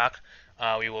in stock,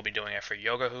 we will be doing it for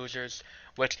Yoga Hoosers,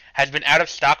 which has been out of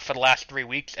stock for the last 3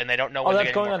 weeks, and they don't know when they're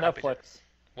that's getting going more on copies. Netflix.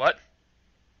 What?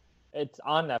 It's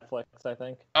on Netflix, I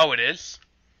think. Oh, it is?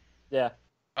 Yeah.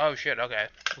 Oh shit. Okay,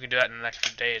 we can do that in the next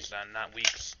few days then, not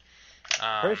weeks.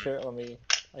 Pretty sure.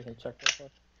 I can check real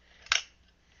quick.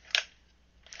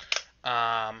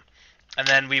 And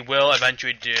then we will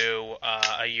eventually do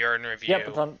a year in review. Yep,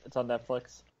 it's on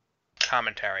Netflix.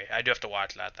 Commentary. I do have to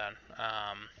watch that then.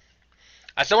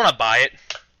 I still want to buy it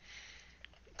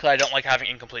because I don't like having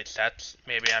incomplete sets.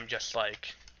 Maybe I'm just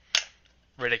like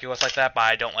ridiculous like that, but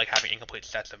I don't like having incomplete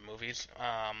sets of movies.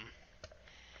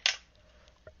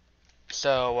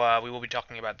 So we will be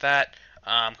talking about that.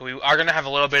 We are going to have a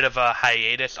little bit of a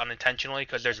hiatus unintentionally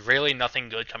because there's really nothing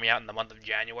good coming out in the month of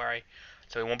January.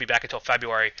 So we won't be back until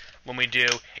February when we do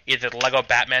either the Lego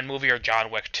Batman movie or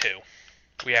John Wick 2.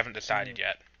 We haven't decided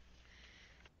yet.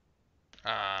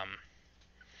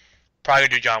 Probably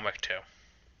do John Wick 2.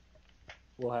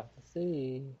 We'll have to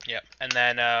see. Yep. And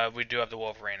then we do have the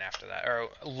Wolverine after that. Or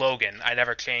Logan. I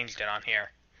never changed it on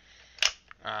here.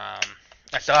 I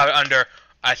still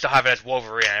have it as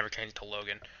Wolverine. I never changed it to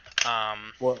Logan.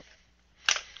 What?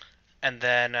 And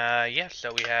then,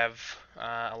 so we have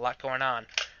a lot going on.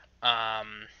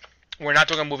 We're not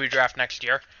doing a movie draft next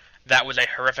year. That was a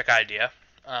horrific idea.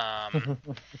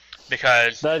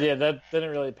 Because... that didn't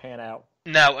really pan out.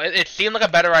 No, it seemed like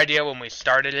a better idea when we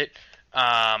started it.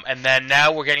 And then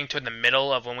now we're getting to the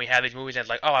middle of when we have these movies and it's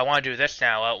like, oh, I want to do this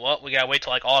now. Well, we gotta wait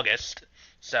till like August.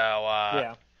 So,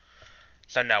 yeah.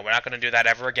 So no, we're not gonna do that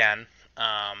ever again.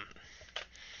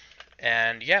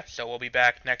 And yeah, so we'll be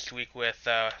back next week with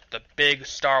the big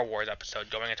Star Wars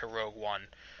episode going into Rogue One.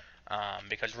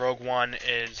 Because Rogue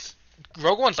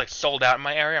One's like sold out in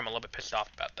my area. I'm a little bit pissed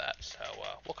off about that. So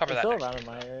we'll cover that next week. In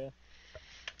my area.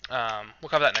 We'll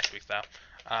cover that next week though.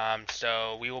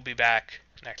 So we will be back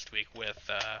next week with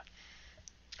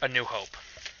A New Hope.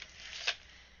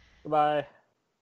 Goodbye.